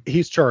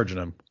 he's charging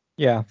him.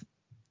 Yeah,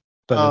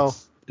 but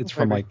it's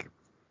from like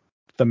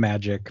the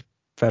Magic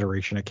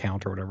Federation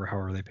account or whatever,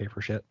 however they pay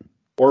for shit.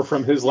 Or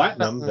from his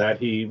Latinum that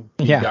he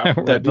got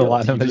from the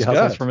Latinum that he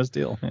has from his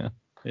deal.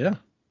 Yeah,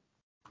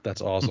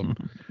 that's awesome.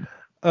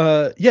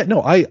 I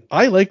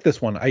like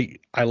this one.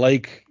 I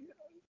like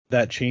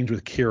that change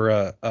with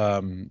Kira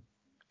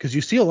because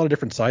you see a lot of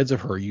different sides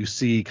of her. You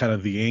see kind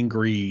of the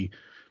angry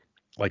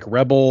like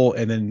rebel,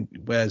 and then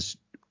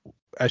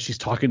as she's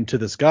talking to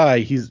this guy,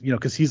 he's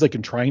because he's like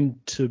trying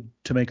to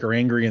make her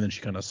angry, and then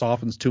she kind of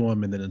softens to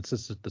him, and then it's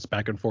just this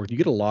back and forth. You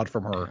get a lot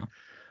from her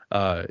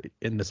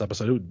in this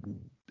episode.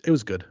 It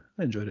was good.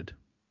 I enjoyed it.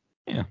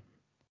 Yeah,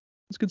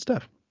 it's good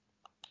stuff.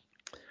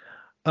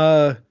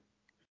 No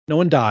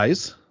one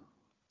dies.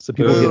 Some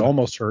people get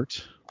almost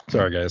hurt.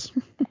 Sorry, guys.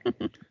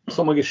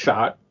 Someone gets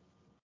shot.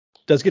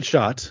 Does get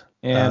shot.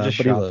 Yeah, just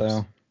but shot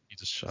though. He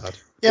just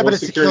shot. Yeah, but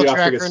it's a kill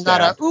tracker,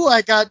 not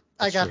a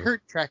I got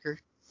hurt tracker.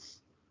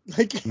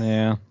 Like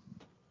yeah.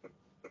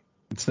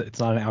 It's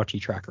not an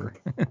ouchie tracker.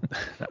 An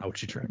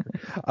ouchie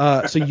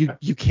tracker. So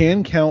you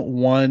can count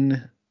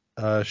one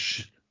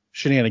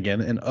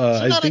shenanigan, and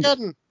I think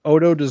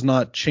Odo does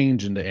not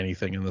change into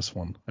anything in this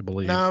one, I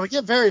believe. No, we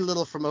get very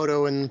little from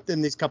Odo in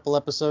these couple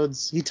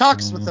episodes. He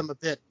talks with them a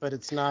bit, but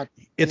it's not.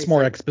 It's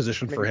more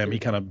exposition for him. He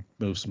kind of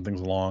moves some things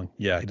along.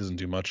 Yeah, he doesn't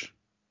do much.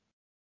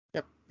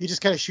 Yep, he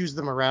just kind of shoos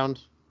them around.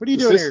 What are you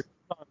doing here?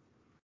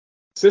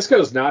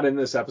 Sisko's not in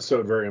this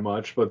episode very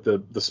much, but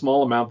the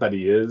small amount that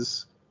he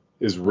is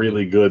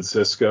really good.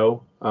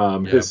 Sisko.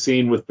 His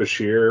scene with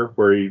Bashir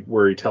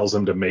where he tells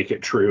him to make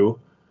it true.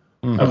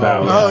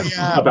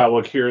 About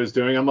what Kira's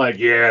doing. I'm like,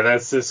 yeah,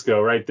 that's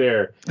Sisko right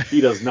there. He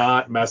does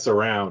not mess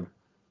around.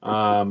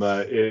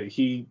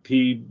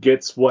 He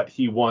gets what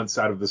he wants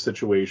out of the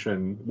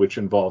situation, which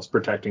involves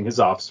protecting his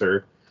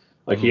officer.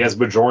 Like he has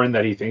Bajoran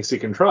that he thinks he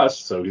can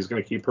trust, so he's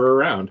going to keep her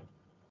around.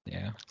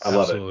 Yeah, I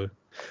love it.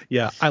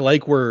 Yeah, I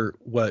like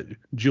what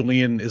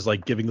Julian is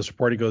like giving this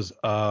report. He goes,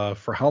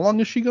 for how long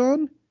is she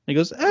gone? He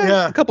goes,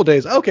 a couple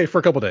days. Okay, for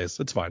a couple days,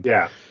 it's fine.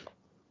 Yeah.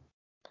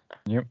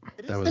 Yep.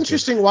 It is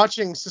interesting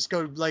watching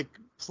Sisko like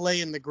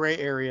play in the gray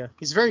area.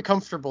 He's very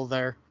comfortable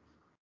there.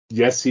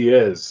 Yes, he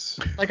is.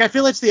 Like I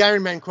feel it's the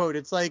Iron Man quote.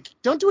 It's like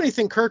don't do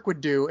anything Kirk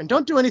would do, and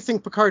don't do anything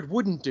Picard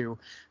wouldn't do.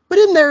 But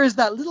in there is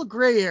that little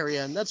gray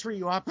area, and that's where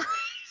you operate.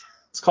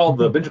 It's called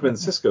the Benjamin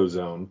Sisko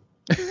zone.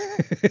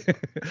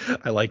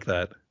 I like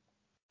that.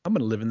 I'm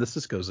gonna live in the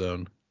Sisko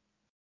zone.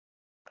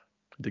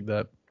 Dig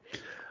that.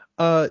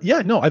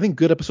 I think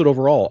good episode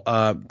overall.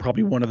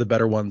 Probably one of the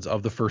better ones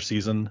of the first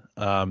season.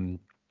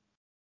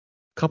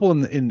 Couple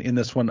in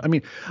this one. I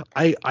mean,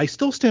 I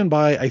still stand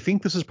by. I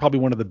think this is probably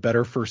one of the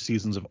better first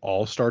seasons of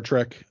all Star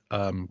Trek.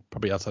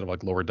 Probably outside of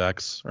like Lower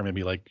Decks or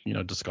maybe like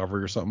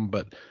Discovery or something.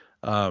 But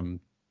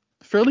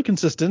fairly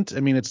consistent.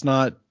 I mean, it's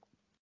not.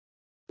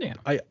 Yeah.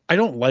 I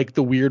don't like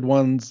the weird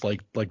ones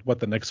like what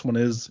the next one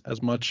is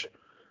as much.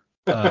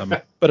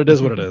 But it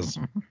is what it is.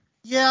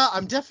 Yeah,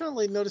 I'm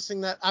definitely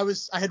noticing that. I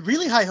had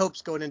really high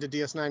hopes going into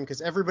DS9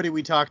 because everybody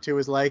we talked to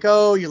was like,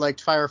 oh, you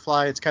liked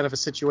Firefly. It's kind of a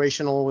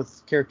situational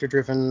with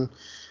character-driven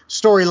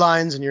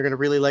storylines, and you're going to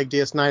really like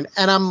DS9.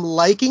 And I'm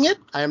liking it.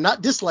 I am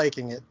not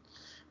disliking it.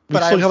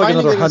 But I have like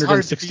another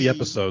 160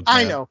 episodes.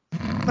 I know,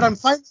 but I'm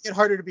finding it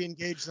harder to be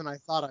engaged than I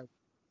thought I would.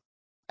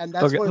 And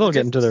that's they'll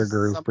get into their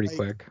groove pretty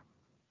quick.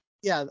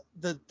 Yeah,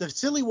 the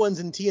silly ones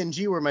in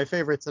TNG were my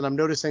favorites, and I'm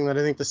noticing that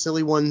I think the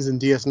silly ones in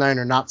DS9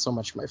 are not so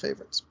much my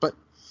favorites. But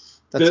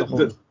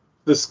that's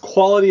this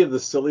quality of the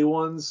silly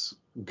ones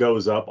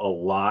goes up a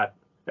lot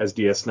as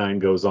DS9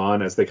 goes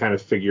on, as they kind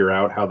of figure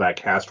out how that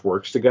cast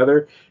works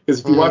together.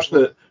 Because if you watch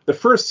the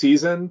first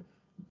season,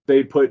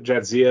 they put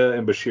Jadzia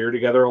and Bashir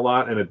together a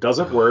lot, and it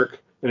doesn't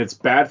work, and it's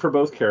bad for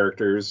both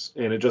characters,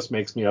 and it just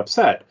makes me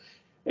upset.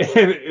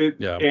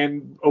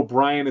 And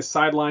O'Brien is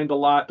sidelined a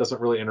lot, doesn't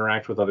really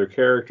interact with other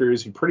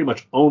characters. You pretty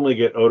much only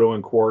get Odo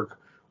and Quark,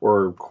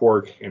 or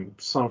Quark and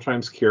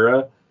sometimes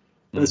Kira.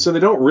 And so they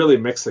don't really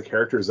mix the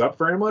characters up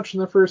very much in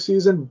the first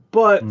season,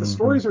 but the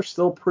stories are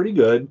still pretty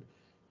good.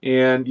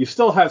 And you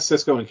still have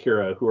Sisko and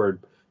Kira, who are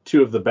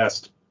two of the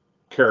best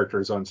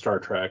characters on Star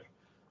Trek.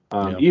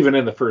 Even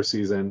in the first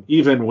season,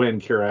 even when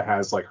Kira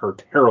has like her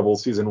terrible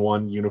season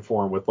 1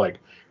 uniform with like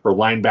her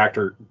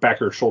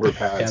backer shoulder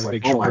pads, the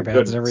like big shoulder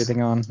pads and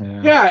everything on.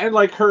 and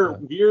like her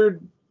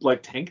weird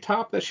like tank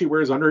top that she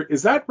wears under.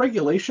 Is that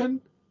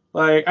regulation?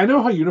 Like, I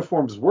know how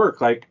uniforms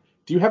work. Like,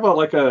 do you have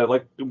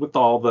a with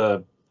all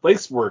the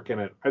lace work in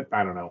it?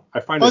 I don't know. I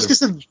find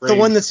the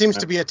one that seems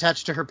to be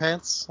attached to her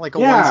pants, like a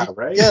onesie.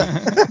 Right.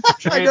 Yeah,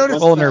 I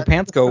noticed. Well, and her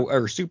pants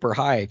are super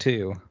high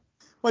too.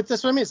 What,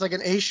 that's what I mean. It's like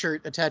an A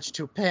shirt attached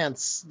to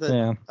pants.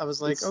 That I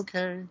was like,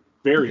 okay.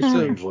 Very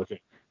strange looking.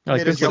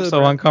 Like, this looks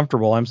so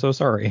uncomfortable. I'm so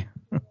sorry.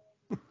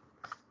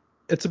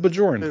 It's a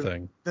Bajoran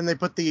thing. Then they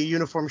put the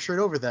uniform shirt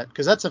over that,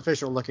 because that's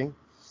official looking.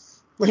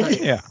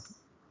 Yeah.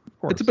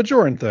 It's a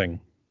Bajoran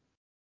thing.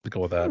 Go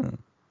with that.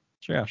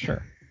 Yeah,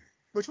 sure.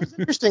 Which was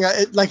interesting.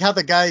 Like how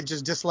the guy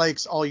just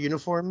dislikes all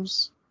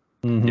uniforms.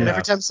 Mm-hmm. And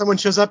every time someone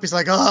shows up, he's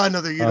like, oh,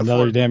 another uniform.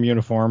 Another damn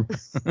uniform.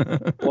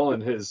 Well,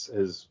 and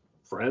his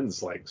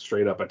friends like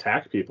straight up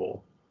attack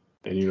people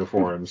in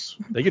uniforms.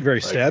 They get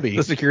very stabby.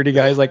 The security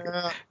guy's like,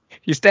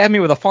 you stabbed me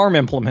with a farm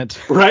implement.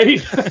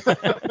 Right?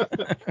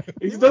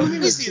 He doesn't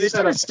even they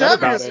started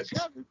stabbing us.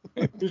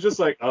 He's just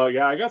like, oh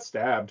yeah, I got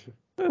stabbed.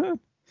 What's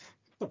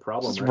the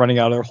problem? Just running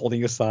out there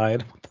holding his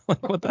side.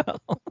 What the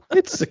hell?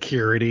 It's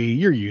security.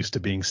 You're used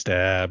to being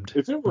stabbed.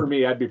 If it were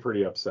me, I'd be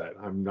pretty upset.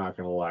 I'm not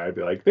gonna lie. I'd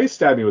be like, they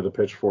stabbed me with a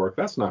pitchfork.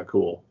 That's not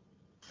cool.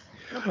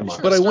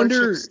 But I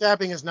wonder,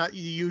 stabbing is not the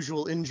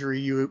usual injury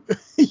you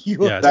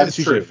that's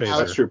true.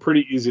 That's true.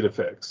 Pretty easy to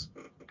fix.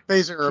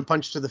 Phaser or a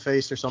punch to the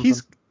face or something.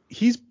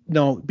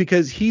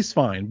 Because he's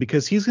fine,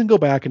 because he's gonna go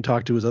back and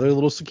talk to his other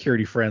little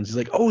security friends. He's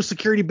like, oh,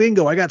 security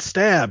bingo, I got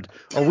stabbed.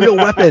 A real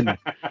weapon.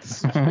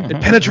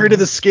 It penetrated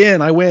the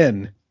skin. I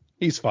win.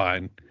 He's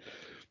fine.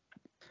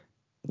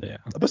 Yeah.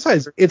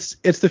 Besides,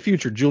 it's the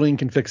future. Julian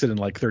can fix it in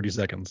like 30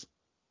 seconds.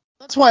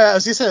 That's why,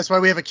 as you said, that's why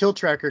we have a kill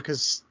tracker,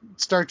 because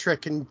Star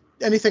Trek can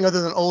anything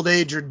other than old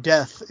age or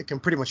death, it can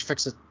pretty much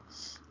fix it.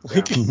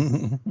 Like,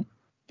 you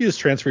just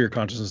transfer your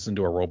consciousness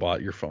into a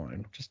robot, you're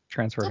fine. Just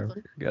transfer it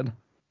over. You're good.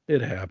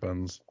 It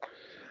happens.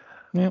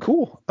 Yeah.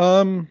 Cool.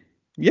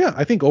 Yeah,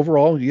 I think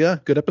overall,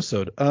 good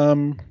episode.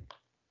 Cool.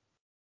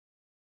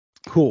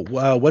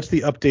 What's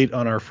the update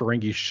on our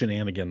Ferengi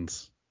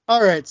shenanigans?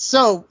 All right,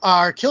 so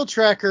our kill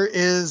tracker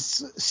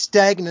is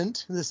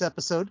stagnant this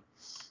episode.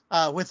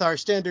 With our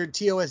standard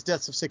TOS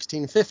deaths of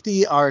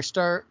 1650, our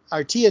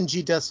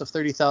TNG deaths of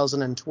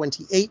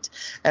 30,028,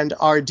 and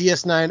our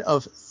DS9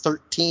 of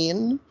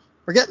 13.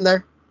 We're getting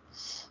there.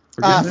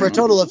 For a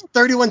total of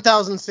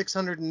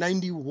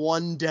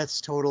 31,691 deaths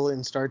total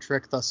in Star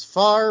Trek thus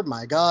far.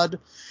 My God.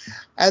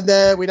 And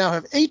then we now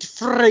have 8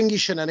 Ferengi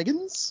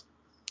shenanigans.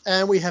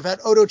 And we have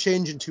had Odo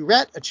change into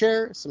rat, a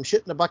chair, some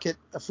shit in a bucket,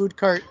 a food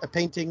cart, a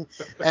painting,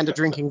 and a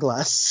drinking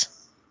glass.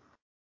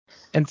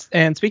 And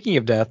speaking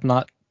of death,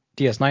 not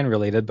DS9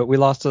 related, but we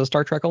lost a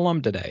Star Trek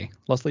alum today.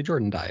 Leslie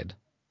Jordan died.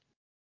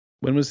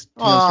 When was he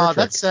on Star Trek?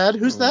 That's sad.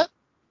 Who's that?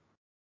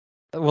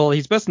 Well,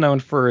 he's best known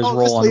for his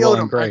role on Will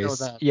and Grace. I know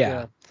that.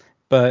 Yeah.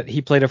 But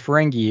he played a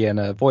Ferengi in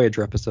a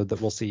Voyager episode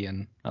that we'll see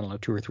in,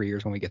 2 or 3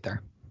 years when we get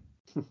there.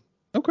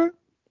 Okay.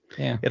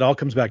 Yeah. It all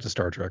comes back to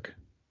Star Trek.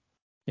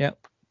 Yep.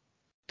 It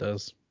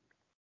does.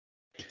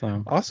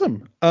 So.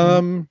 Awesome.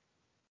 Cool.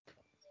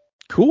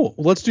 Well,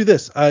 let's do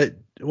this.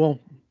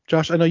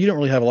 Josh, I know you don't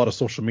really have a lot of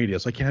social media,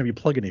 so I can't have you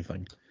plug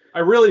anything. I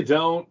really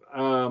don't.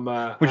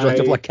 Would you like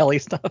to plug Kelly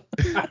stuff?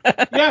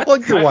 Yeah,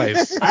 plug your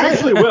wife. I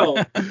actually will.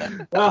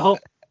 Well,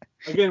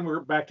 again, we're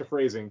back to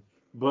phrasing,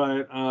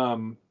 but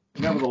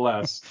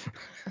nevertheless,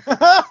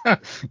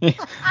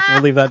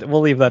 we'll leave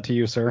that to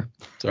you, sir.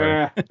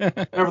 Sorry.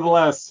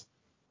 Nevertheless,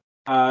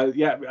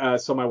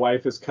 so my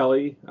wife is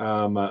Kelly,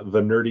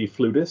 the nerdy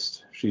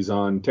flutist. She's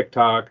on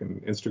TikTok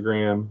and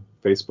Instagram,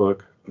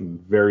 Facebook, and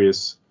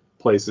various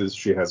places.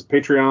 She has a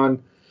Patreon.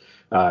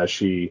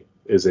 She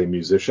is a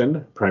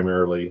musician,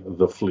 primarily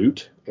the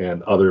flute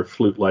and other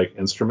flute-like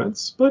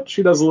instruments, but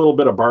she does a little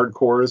bit of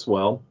bardcore as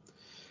well.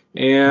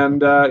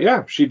 And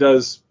she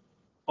does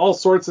all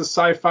sorts of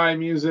sci-fi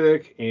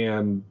music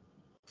and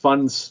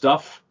fun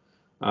stuff.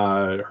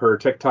 Her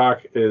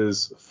TikTok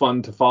is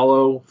fun to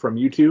follow from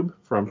YouTube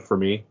for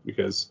me,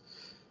 because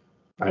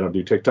I don't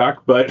do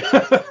TikTok, but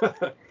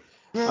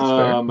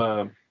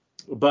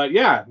but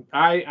yeah,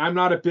 I'm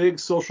not a big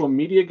social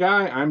media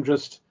guy. I'm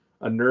just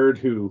a nerd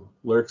who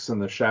lurks in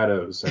the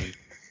shadows and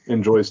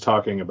enjoys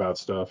talking about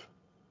stuff.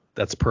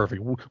 That's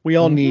perfect. We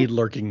all need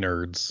lurking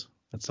nerds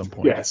at some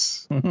point.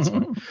 Yes.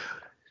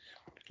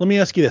 Let me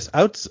ask you this: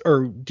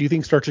 or do you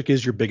think Star Trek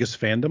is your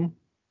biggest fandom?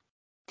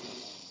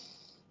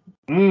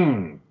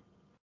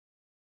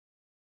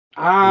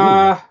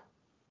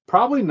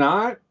 Probably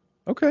not.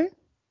 Okay.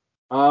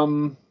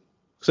 So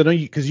I know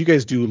because you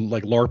guys do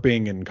like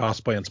LARPing and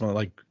cosplay and something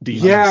like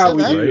D&D. Yeah,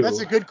 we do.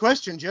 That's a good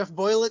question, Jeff.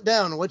 Boil it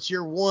down. What's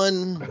your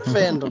one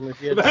fandom? If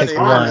you had to That's say,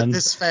 hard. "I'm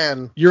this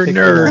fan." You're a Pick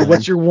nerd. one.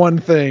 What's your one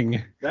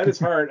thing? That is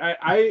hard.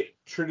 I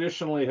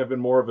traditionally have been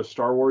more of a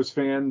Star Wars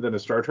fan than a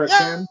Star Trek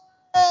fan.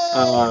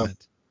 Damn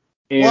it.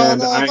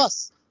 And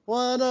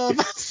One of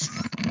us.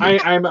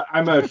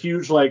 I'm a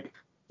huge like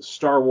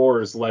Star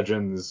Wars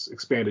Legends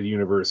expanded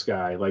universe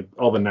guy, like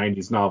all the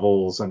 90s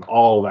novels and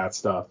all that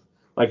stuff.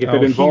 Like if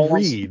it involves, he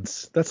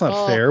reads. That's not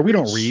Oh, fair. We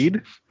don't preach.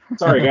 read.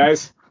 sorry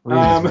guys.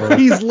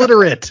 He's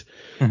literate.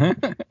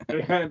 And,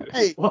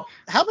 Hey, well,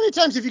 how many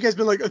times have you guys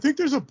been like, I think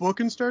there's a book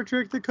in Star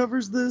Trek that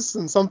covers this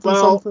and something,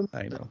 Well, something?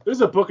 I know.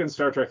 there's a book in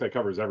Star Trek that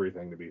covers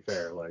everything. To be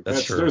fair, like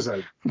That's true. there's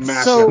a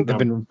massive So-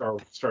 number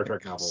of Star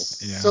Trek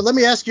novels. Yeah. So let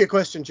me ask you a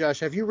question, Josh.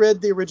 Have you read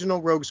the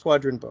original Rogue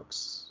Squadron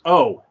books?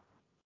 Oh,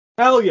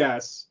 hell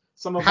yes!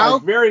 Some of How-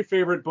 my very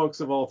favorite books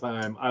of all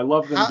time. I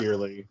love them How-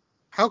 dearly.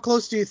 How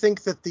close do you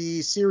think that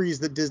the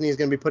series that Disney is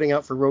going to be putting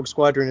out for Rogue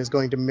Squadron is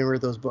going to mirror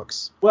those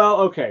books?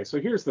 Well, okay,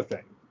 so here's the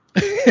thing.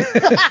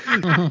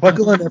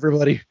 Buckle in,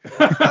 everybody.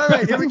 All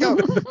right, here we go.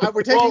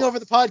 We're taking Well- over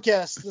the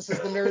podcast. This is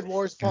the Nerd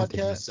Wars God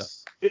damn it.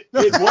 podcast. It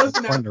was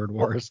Fun announced, Nerd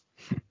Wars.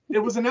 it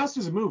was announced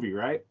as a movie,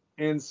 right?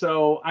 And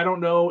so I don't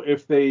know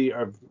if they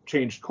have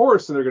changed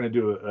course and they're going to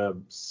do a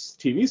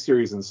TV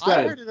series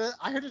instead.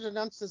 I heard it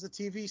announced as a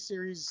TV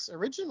series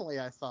originally,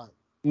 I thought.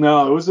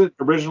 No, it was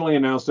originally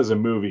announced as a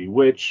movie,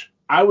 which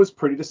I was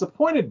pretty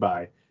disappointed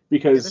by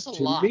because there's a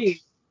to lot. me,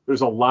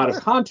 there's a lot of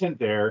content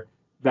there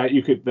that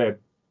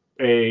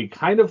a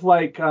kind of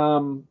like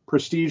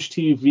prestige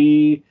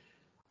TV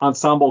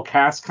ensemble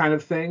cast kind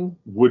of thing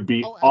would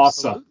be Oh,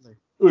 awesome. absolutely.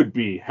 It would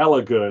be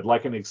hella good,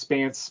 like an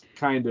Expanse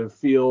kind of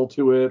feel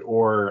to it,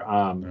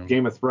 or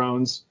Game of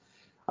Thrones,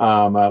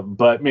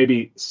 but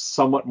maybe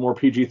somewhat more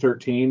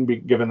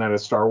PG-13, given that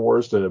it's Star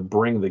Wars, to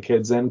bring the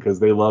kids in because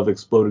they love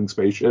exploding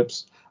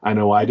spaceships. I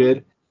know I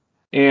did.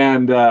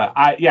 And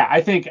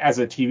I think as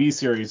a TV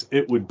series,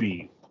 it would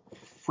be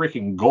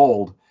freaking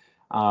gold.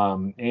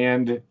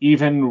 And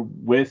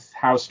even with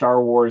how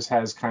Star Wars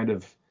has kind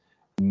of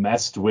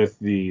messed with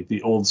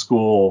the old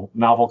school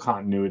novel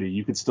continuity,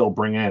 you could still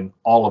bring in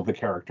all of the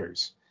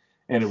characters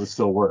and it would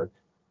still work.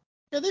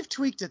 Yeah, they've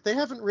tweaked it. They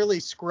haven't really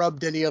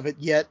scrubbed any of it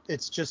yet.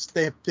 It's just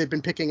they've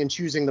been picking and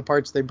choosing the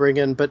parts they bring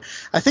in. But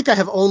I think I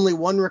have only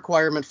one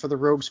requirement for the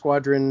Rogue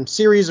Squadron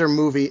series or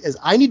movie is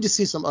I need to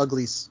see some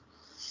uglies.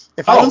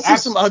 If I don't see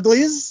some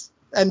uglies,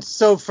 and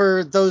so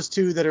for those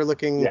two that are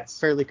looking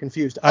fairly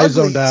confused, I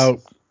zoned out.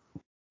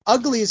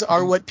 Uglies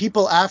are what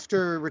people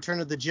after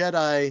Return of the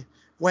Jedi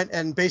went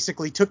and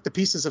basically took the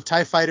pieces of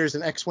TIE fighters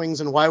and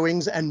X-Wings and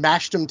Y-Wings and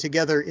mashed them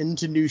together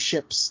into new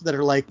ships that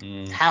are like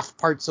half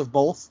parts of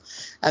both.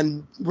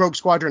 And Rogue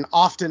Squadron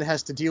often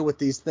has to deal with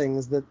these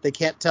things that they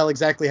can't tell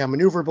exactly how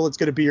maneuverable it's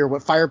going to be or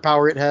what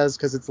firepower it has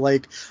because it's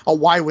like a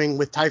Y-Wing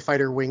with TIE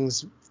fighter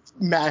wings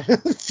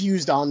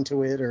fused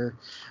onto it or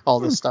all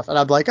this stuff. And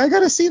I'm like, I got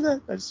to see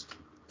that. It's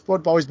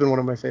always been one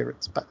of my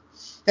favorites. But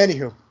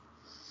anywho.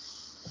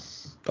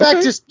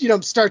 Back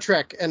to Star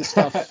Trek and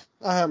stuff.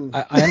 I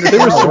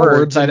understand the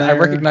words. I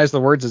recognize the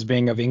words as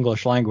being of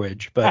English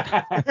language, but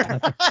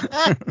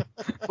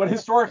but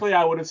historically,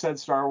 I would have said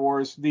Star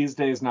Wars. These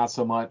days, not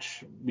so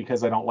much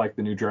because I don't like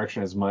the new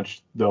direction as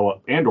much.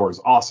 Though Andor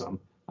is awesome,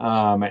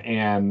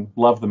 and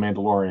love the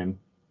Mandalorian.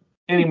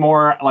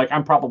 Anymore, like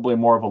I'm probably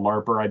more of a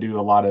LARPer. I do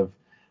a lot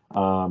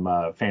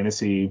of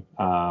fantasy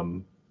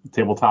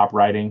tabletop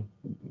writing,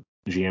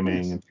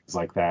 GMing, and things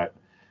like that.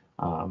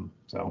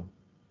 So.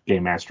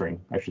 Game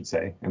mastering, I should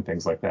say, and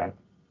things like that.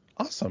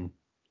 Awesome.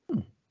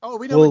 Oh,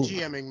 we know what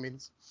GMing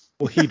means.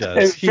 Well, he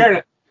does.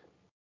 I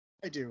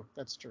do.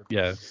 That's true.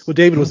 Yeah. Well,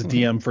 David was a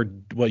DM for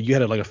you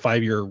had like a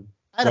 5-year.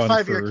 I had a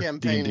 5-year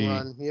campaign D&D.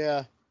 Run.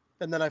 Yeah,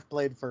 and then I've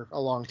played for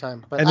a long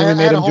time. But and then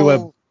we made him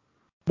do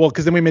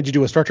because then we made you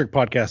do a Star Trek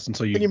podcast, and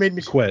so you made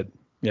me quit.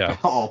 Yeah.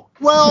 Oh.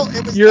 Well,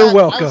 it was. You're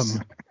welcome.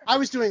 I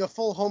was doing a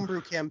full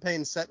homebrew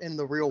campaign set in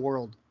the real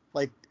world,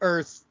 like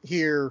Earth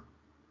here.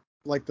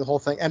 Like the whole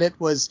thing, and it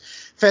was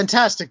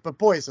fantastic, but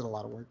boy, is it a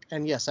lot of work.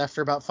 And yes,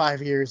 after about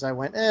 5 years, I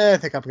went, I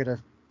think I'm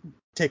gonna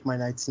take my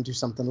nights and do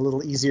something a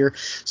little easier.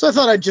 So I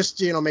thought I'd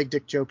just, make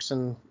dick jokes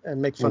and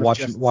make fun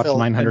watch of Jeff, watch Phil,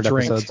 900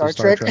 episodes of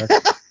Star Trek.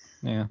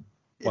 Yeah,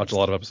 watch a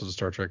lot of episodes of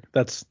Star Trek.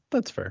 That's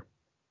fair.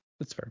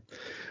 That's fair.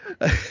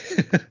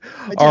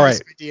 All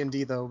right.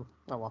 D&D though.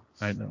 Oh well.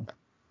 I know.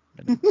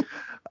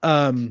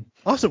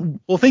 Awesome.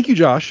 Well, thank you,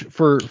 Josh,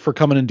 for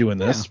coming and doing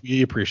this. Yeah.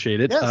 We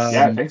appreciate it.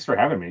 Yes. Thanks for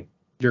having me.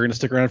 You're going to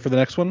stick around for the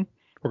next one?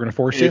 We're going to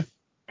force you?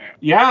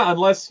 Yeah,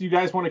 unless you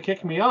guys want to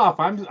kick me off.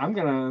 I'm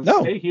going to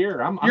stay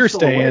here. You're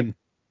staying. Awake.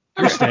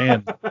 You're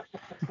staying.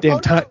 Damn,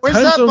 time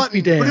zones button?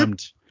 Be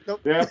damned. Nope.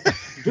 Yeah,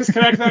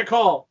 disconnect that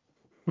call.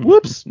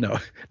 Whoops.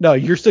 No,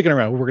 you're sticking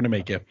around. We're going to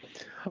make you.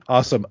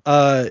 Awesome.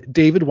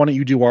 David, why don't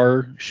you do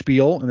our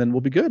spiel, and then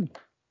we'll be good.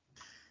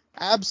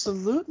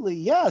 Absolutely,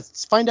 yeah.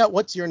 Find out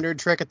what's your nerd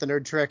trek at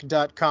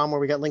thenerdtrek.com, where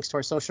we got links to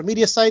our social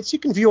media sites. You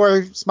can view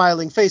our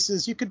smiling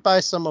faces. You could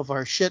buy some of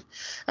our shit.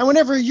 And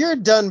whenever you're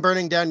done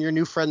burning down your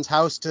new friend's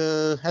house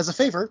as a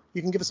favor,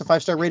 you can give us a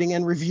 5-star rating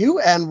and review,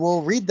 and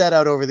we'll read that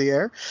out over the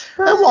air.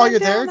 And while you're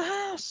there,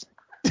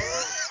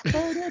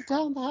 burn it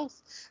down the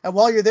house. And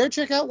while you're there,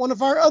 check out one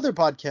of our other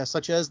podcasts,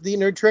 such as the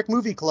Nerd Trek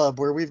Movie Club,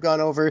 where we've gone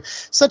over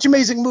such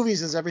amazing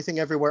movies as Everything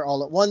Everywhere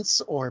All at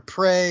Once, or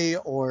Prey,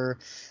 or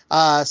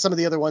some of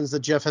the other ones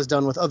that Jeff has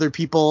done with other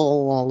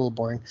people. Well, a little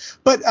boring.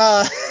 But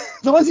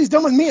the ones he's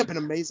done with me have been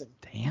amazing.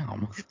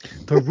 Damn.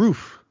 The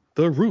roof.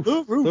 The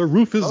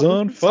roof is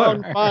on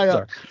fire.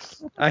 Sorry.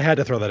 I had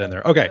to throw that in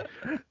there. Okay.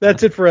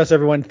 That's it for us,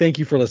 everyone. Thank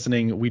you for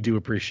listening. We do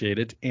appreciate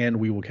it, and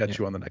we will catch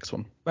you on the next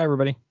one. Bye,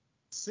 everybody.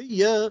 See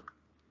ya.